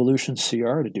this Revolution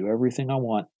CR to do everything I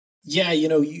want. Yeah,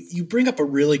 you bring up a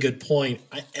really good point.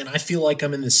 And I feel like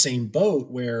I'm in the same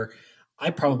boat where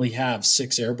I probably have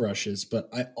 6 airbrushes, but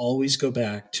I always go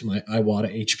back to my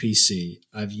Iwata HPC.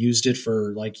 I've used it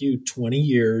for, like you, 20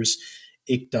 years.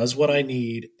 It does what I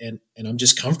need, and I'm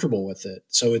just comfortable with it.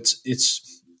 So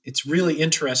it's really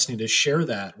interesting to share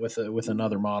that with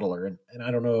another modeler. And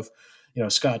I don't know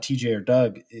if Scott, TJ, or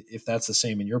Doug, if that's the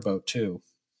same in your boat too.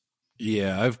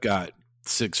 Yeah, I've got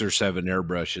 6 or 7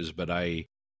 airbrushes, but I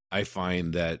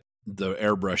find that the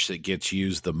airbrush that gets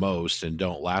used the most, and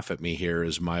don't laugh at me here,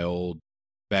 is my old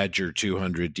Badger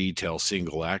 200 detail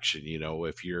single action.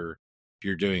 If you're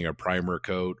doing a primer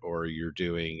coat, or you're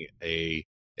doing a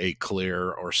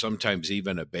clear, or sometimes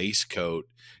even a base coat,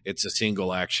 it's a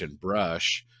single action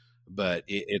brush, but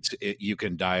you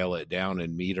can dial it down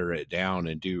and meter it down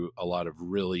and do a lot of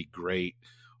really great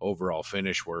overall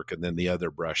finish work. And then the other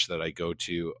brush that I go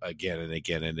to again and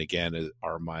again and again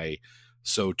are my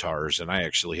Sotars, and I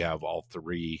actually have all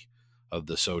 3 of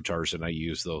the Sotars, and I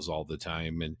use those all the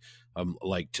time. And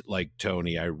like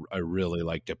Tony, I really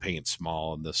like to paint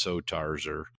small, and the Sotars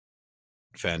are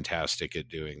fantastic at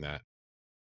doing that.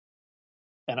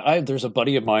 And there's a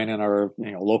buddy of mine in our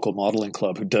local modeling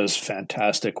club who does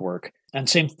fantastic work. And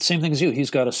same thing as you. He's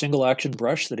got a single action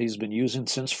brush that he's been using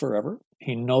since forever.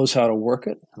 He knows how to work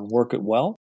it and work it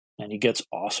well, and he gets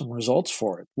awesome results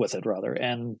with it.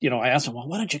 And I asked him, well,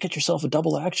 why don't you get yourself a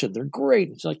double action? They're great.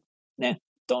 He's like, nah,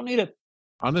 don't need it.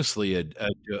 Honestly,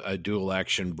 a dual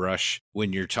action brush,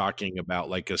 when you're talking about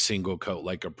like a single coat,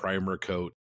 like a primer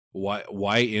coat,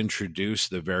 why introduce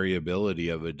the variability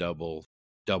of a double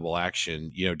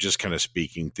action? Just kind of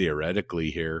speaking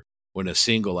theoretically here, when a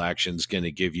single action is going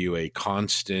to give you a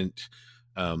constant,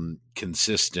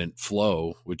 consistent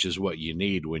flow, which is what you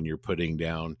need when you're putting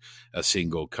down a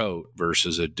single coat,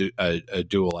 versus a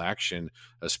dual action,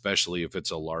 especially if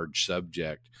it's a large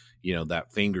subject.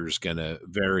 That finger's going to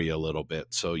vary a little bit,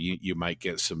 so you might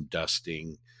get some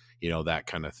dusting, that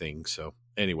kind of thing. So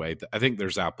anyway, I think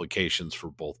there's applications for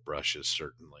both brushes,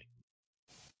 certainly.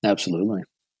 Absolutely.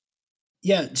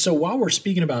 Yeah. So while we're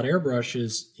speaking about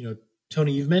airbrushes,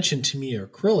 Tony, you've mentioned to me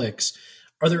acrylics.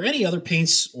 Are there any other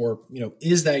paints, or,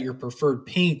 is that your preferred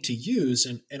paint to use?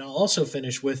 And I'll also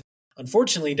finish with,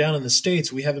 unfortunately, down in the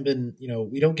States, we haven't been,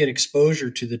 we don't get exposure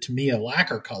to the Tamiya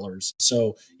lacquer colors.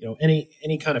 So,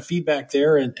 any kind of feedback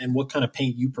there, and what kind of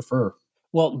paint you prefer?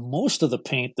 Well, most of the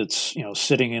paint that's,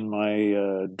 sitting in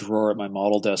my drawer at my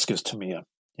model desk is Tamiya.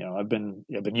 I've been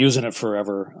using it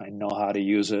forever. I know how to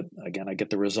use it. Again, I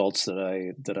get the results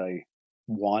that I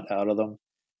want out of them.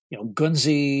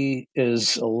 Gunzi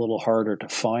is a little harder to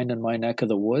find in my neck of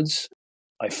the woods.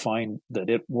 I find that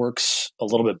it works a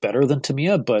little bit better than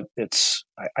Tamiya, but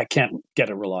I can't get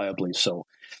it reliably. So,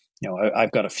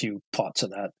 I've got a few pots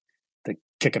of that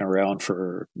kicking around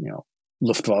for,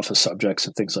 Luftwaffe subjects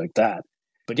and things like that.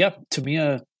 But yeah,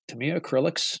 Tamiya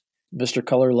acrylics, Mr.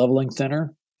 Color leveling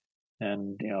thinner,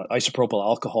 and isopropyl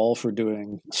alcohol for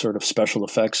doing sort of special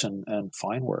effects and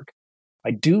fine work. I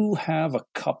do have a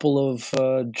couple of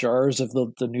jars of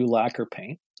the new lacquer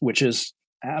paint, which is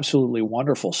absolutely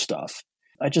wonderful stuff.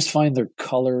 I just find their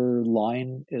color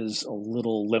line is a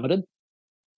little limited.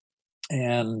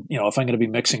 And, if I'm going to be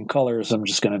mixing colors, I'm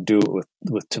just going to do it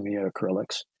with Tamiya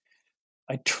acrylics.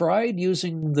 I tried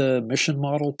using the mission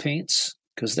model paints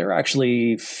because they're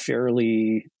actually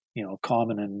fairly,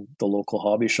 common in the local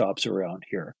hobby shops around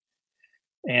here.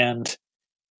 And,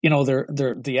 they're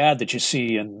the ad that you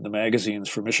see in the magazines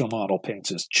for mission model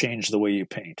paints is change the way you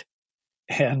paint.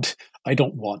 And I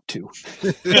don't want to.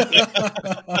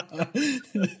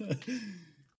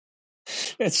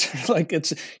 It's like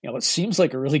it seems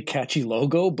like a really catchy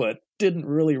logo, but didn't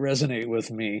really resonate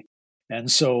with me. And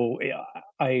so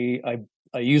I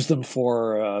used them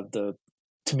for the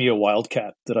Tamiya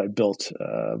Wildcat that I built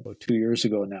about 2 years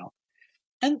ago now,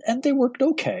 and they worked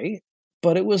okay.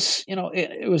 But it was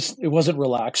it wasn't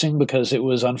relaxing because it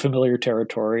was unfamiliar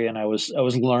territory, and I was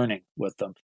learning with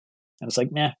them. And it's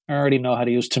like, nah, I already know how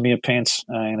to use Tamiya paints.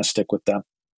 I'm going to stick with them.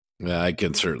 Yeah, I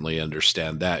can certainly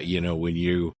understand that. When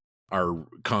you are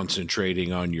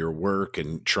concentrating on your work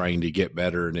and trying to get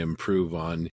better and improve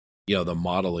on, the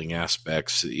modeling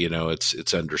aspects,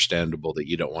 it's understandable that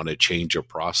you don't want to change a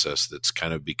process that's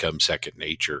kind of become second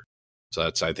nature. So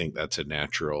I think that's a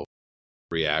natural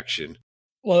reaction.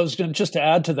 Well, I was going to just to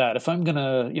add to that, if I'm going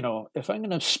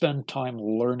to spend time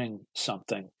learning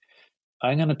something,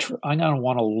 I'm going to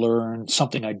want to learn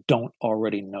something I don't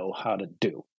already know how to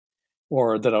do,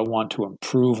 or that I want to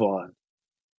improve on.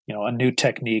 A new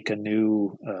technique, a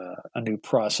new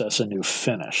process, a new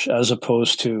finish, as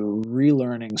opposed to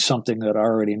relearning something that I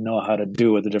already know how to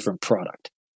do with a different product.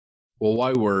 Well,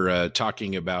 while we're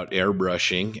talking about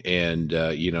airbrushing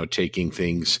and taking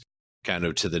things kind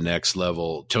of to the next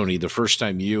level, Tony, the first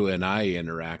time you and I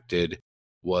interacted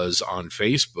was on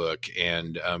Facebook,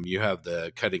 and you have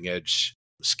the Cutting Edge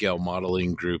Scale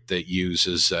Modeling group that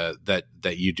uses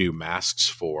that you do masks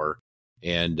for.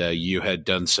 And you had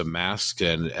done some masks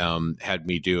and had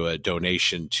me do a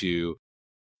donation to,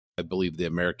 I believe, the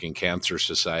American Cancer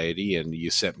Society, and you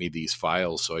sent me these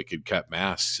files so I could cut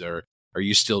masks. Are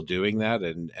you still doing that?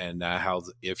 And how,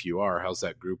 if you are, how's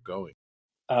that group going?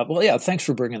 Well, yeah, thanks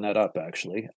for bringing that up.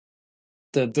 Actually,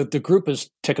 the group is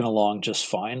ticking along just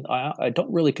fine. I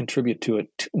don't really contribute to it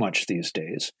too much these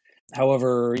days.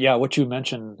 However, yeah, what you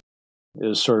mentioned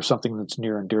is sort of something that's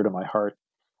near and dear to my heart.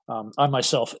 I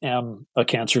myself am a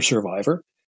cancer survivor.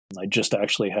 I just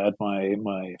actually had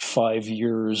my 5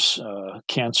 years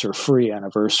cancer-free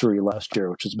anniversary last year,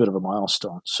 which is a bit of a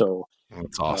milestone. So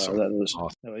that's awesome. That was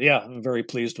awesome. Yeah, I'm very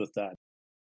pleased with that.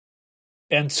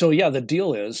 And so, yeah, the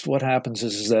deal is what happens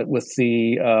is that with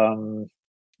the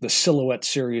Silhouette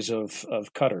series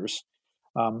of cutters,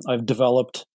 I've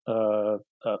developed a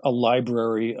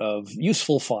library of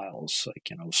useful files, like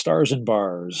stars and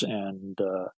bars and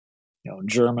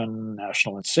German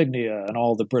national insignia and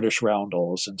all the British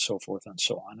roundels and so forth and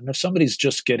so on. And if somebody's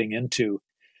just getting into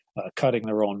cutting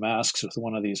their own masks with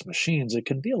one of these machines, it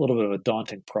can be a little bit of a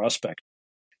daunting prospect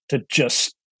to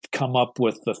just come up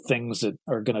with the things that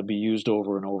are going to be used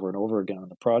over and over and over again in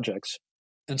the projects.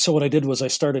 And so what I did was I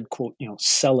started, quote,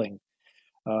 selling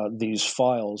these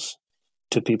files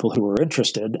to people who were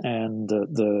interested, and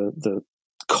the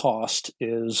cost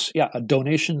is a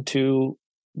donation to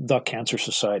the Cancer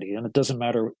Society. And it doesn't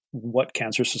matter what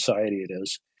Cancer Society it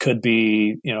is. Could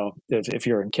be, if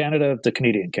you're in Canada, the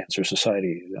Canadian Cancer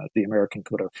Society, the American,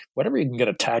 whatever you can get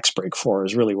a tax break for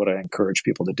is really what I encourage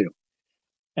people to do.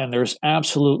 And there's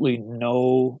absolutely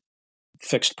no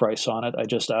fixed price on it. I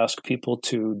just ask people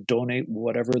to donate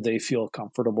whatever they feel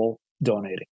comfortable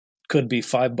donating. Could be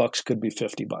 $5, could be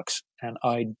 $50. And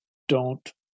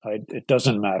it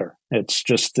doesn't matter. It's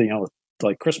just,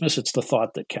 like Christmas, it's the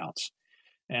thought that counts.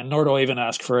 And nor do I even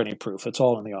ask for any proof. It's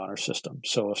all in the honor system.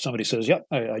 So if somebody says, yep,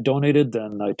 I donated,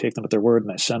 then I take them at their word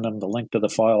and I send them the link to the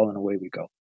file and away we go.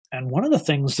 And one of the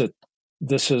things that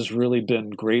this has really been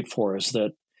great for is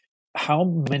that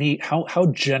how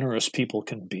generous people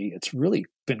can be. It's really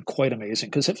been quite amazing.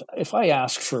 Because if I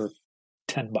ask for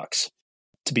 $10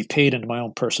 to be paid into my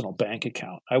own personal bank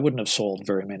account, I wouldn't have sold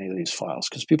very many of these files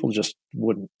because people just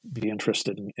wouldn't be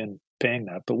interested in paying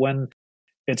that. But when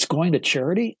it's going to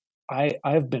charity,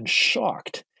 I've been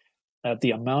shocked at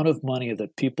the amount of money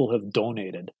that people have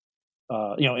donated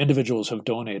individuals have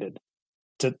donated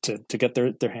to get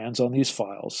their hands on these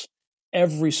files.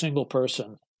 Every single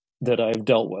person that I've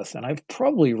dealt with, and I've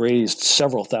probably raised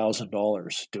several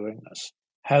 $1,000s doing this,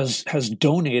 has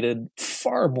donated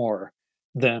far more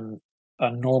than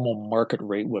a normal market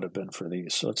rate would have been for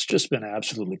these. So it's just been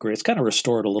absolutely great. It's kind of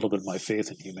restored a little bit of my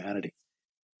faith in humanity.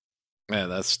 Yeah,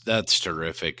 that's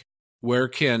terrific. Where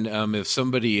can, if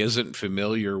somebody isn't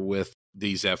familiar with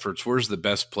these efforts, where's the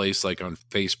best place, like on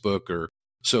Facebook or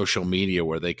social media,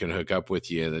 where they can hook up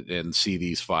with you and see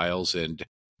these files and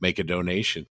make a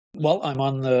donation? Well, I'm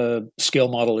on the Scale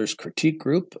Modelers Critique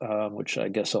group, which I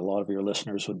guess a lot of your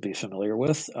listeners would be familiar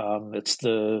with.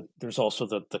 There's also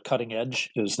the Cutting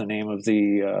Edge is the name of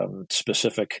the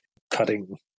specific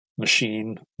cutting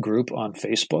machine group on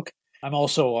Facebook. I'm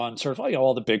also on sort of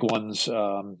all the big ones,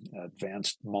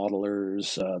 Advanced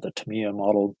Modelers, the Tamiya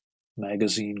Model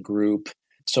Magazine group.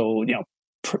 So,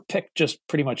 pick just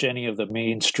pretty much any of the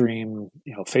mainstream,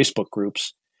 Facebook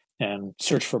groups and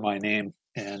search for my name,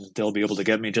 and they'll be able to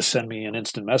get me. Just send me an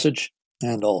instant message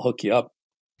and I'll hook you up.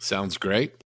 Sounds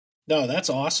great. No, that's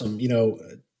awesome.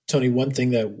 Tony, one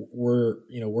thing that we're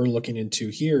looking into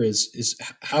here is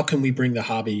how can we bring the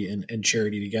hobby and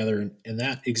charity together? And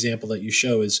that example that you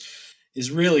show is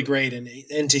really great.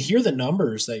 And to hear the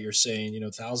numbers that you're saying,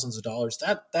 thousands of dollars,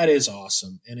 that is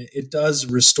awesome. And it does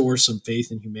restore some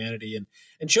faith in humanity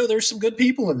and show there's some good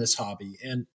people in this hobby.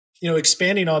 And,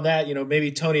 expanding on that,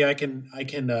 maybe Tony, I can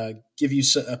give you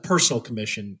a personal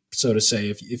commission, so to say,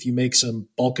 if you make some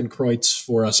Balkenkreuz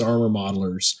for us armor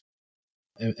modelers,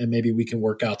 and maybe we can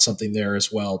work out something there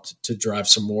as well to drive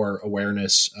some more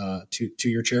awareness to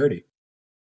your charity.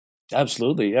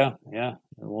 Absolutely. Yeah.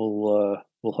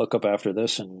 We'll hook up after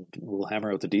this and we'll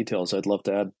hammer out the details. I'd love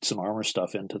to add some armor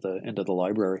stuff into the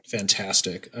library.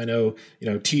 Fantastic. I know,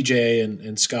 TJ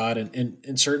and Scott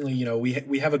and certainly,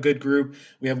 we have a good group.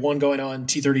 We have one going on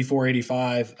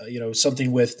T-3485,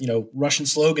 something with, Russian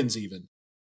slogans even.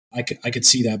 I could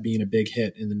see that being a big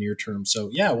hit in the near term. So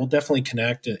yeah, we'll definitely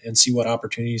connect and see what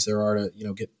opportunities there are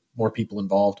to, get more people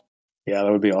involved. Yeah,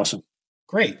 that would be awesome.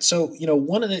 Great. So,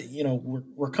 one of the,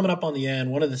 we're coming up on the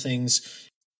end. One of the things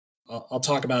I'll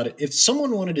talk about it. If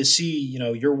someone wanted to see,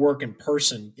 your work in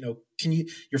person,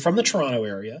 you're from the Toronto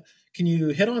area. Can you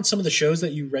hit on some of the shows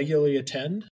that you regularly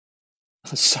attend?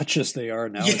 Such as they are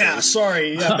now. Yeah,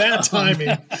 sorry. Yeah, bad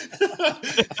timing.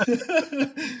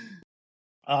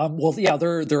 Well, yeah,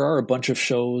 there are a bunch of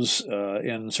shows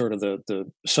in sort of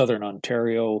the Southern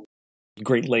Ontario,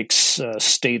 Great Lakes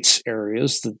states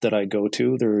areas that I go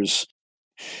to. There's,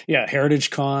 Heritage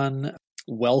Con,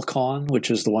 WellCon, which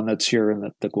is the one that's here in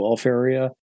the Guelph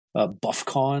area,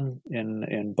 BuffCon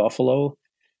in Buffalo,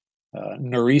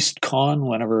 Northeast Con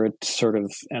whenever it sort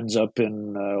of ends up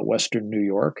in Western New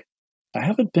York. I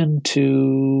haven't been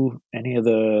to any of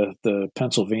the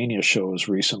Pennsylvania shows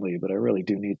recently, but I really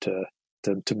do need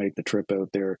to make the trip out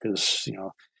there because,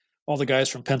 all the guys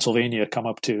from Pennsylvania come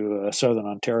up to Southern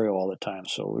Ontario all the time.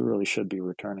 So we really should be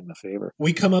returning the favor.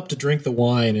 We come up to drink the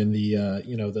wine, and the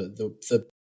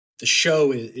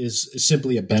show is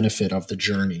simply a benefit of the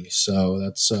journey. So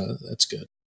that's good.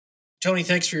 Tony,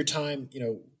 thanks for your time.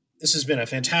 This has been a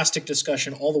fantastic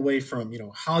discussion all the way from,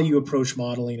 how you approach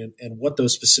modeling and what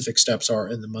those specific steps are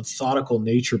and the methodical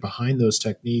nature behind those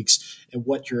techniques and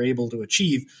what you're able to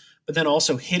achieve, but then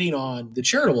also hitting on the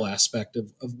charitable aspect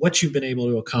of what you've been able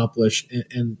to accomplish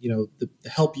and the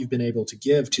help you've been able to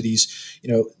give to these,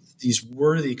 these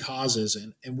worthy causes.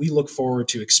 And we look forward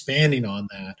to expanding on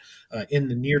that in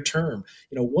the near term.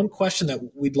 One question that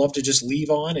we'd love to just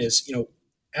leave on is,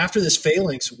 after this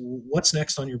phalanx, what's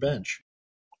next on your bench?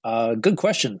 Good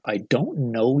question. I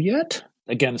don't know yet.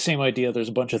 Again, same idea. There's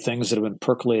a bunch of things that have been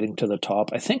percolating to the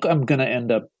top. I think I'm going to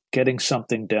end up getting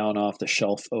something down off the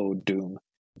shelf. Oh, doom.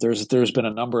 There's been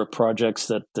a number of projects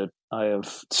that I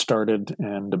have started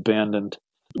and abandoned.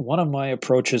 One of my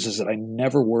approaches is that I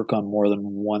never work on more than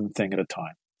one thing at a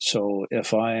time. So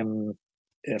if I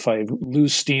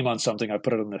lose steam on something, I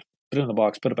put it in the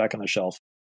box, put it back on the shelf,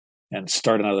 and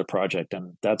start another project.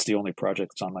 And that's the only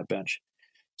project that's on my bench.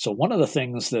 So one of the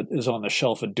things that is on the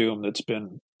shelf of doom that's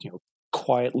been,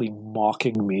 quietly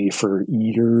mocking me for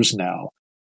years now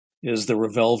is the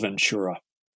Revell Ventura.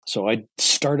 So I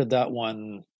started that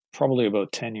one probably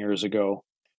about 10 years ago,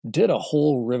 did a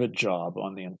whole rivet job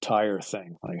on the entire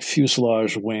thing, like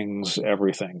fuselage, wings,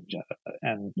 everything.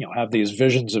 And, have these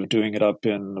visions of doing it up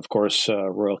in, of course,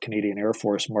 Royal Canadian Air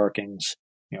Force markings,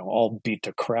 all beat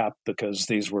to crap because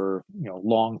these were,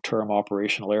 long-term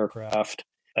operational aircraft.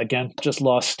 Again, just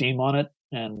lost steam on it,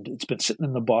 and it's been sitting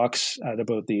in the box at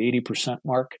about the 80%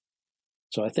 mark.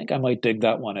 So I think I might dig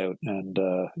that one out and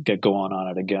get going on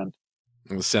it again.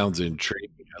 It sounds intriguing.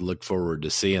 I look forward to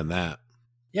seeing that.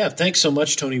 Yeah, thanks so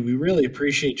much, Tony. We really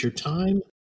appreciate your time.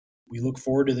 We look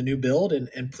forward to the new build,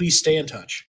 and please stay in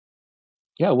touch.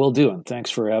 Yeah, will do. And thanks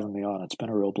for having me on. It's been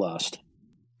a real blast.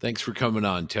 Thanks for coming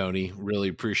on, Tony. Really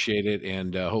appreciate it.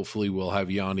 And hopefully we'll have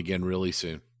you on again really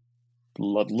soon.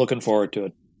 Looking forward to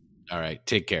it. All right.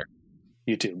 Take care.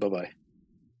 You too. Bye-bye.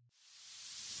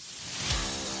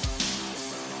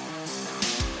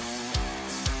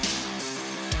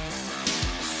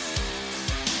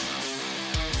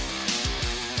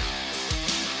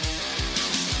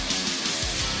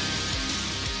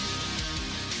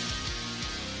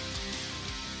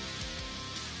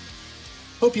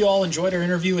 Hope you all enjoyed our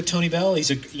interview with Tony Bell.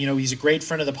 He's a great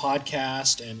friend of the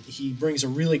podcast, and he brings a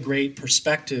really great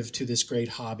perspective to this great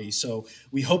hobby. So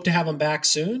we hope to have him back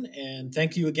soon. And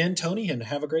thank you again, Tony, and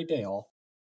have a great day, all.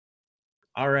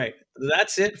 All right.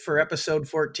 That's it for episode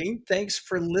 14. Thanks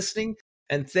for listening.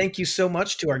 And thank you so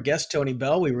much to our guest, Tony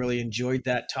Bell. We really enjoyed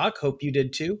that talk. Hope you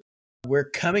did too.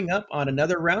 We're coming up on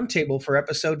another roundtable for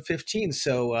episode 15.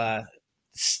 So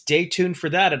stay tuned for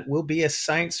that. It will be a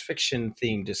science fiction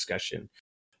themed discussion.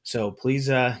 So please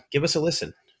give us a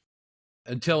listen.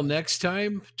 Until next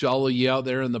time, to all of you out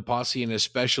there in the posse, and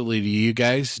especially to you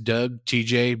guys, Doug,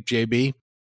 TJ, JB,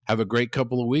 have a great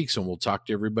couple of weeks, and we'll talk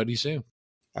to everybody soon.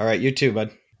 All right, you too,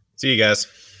 bud. See you guys.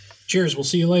 Cheers. We'll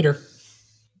see you later.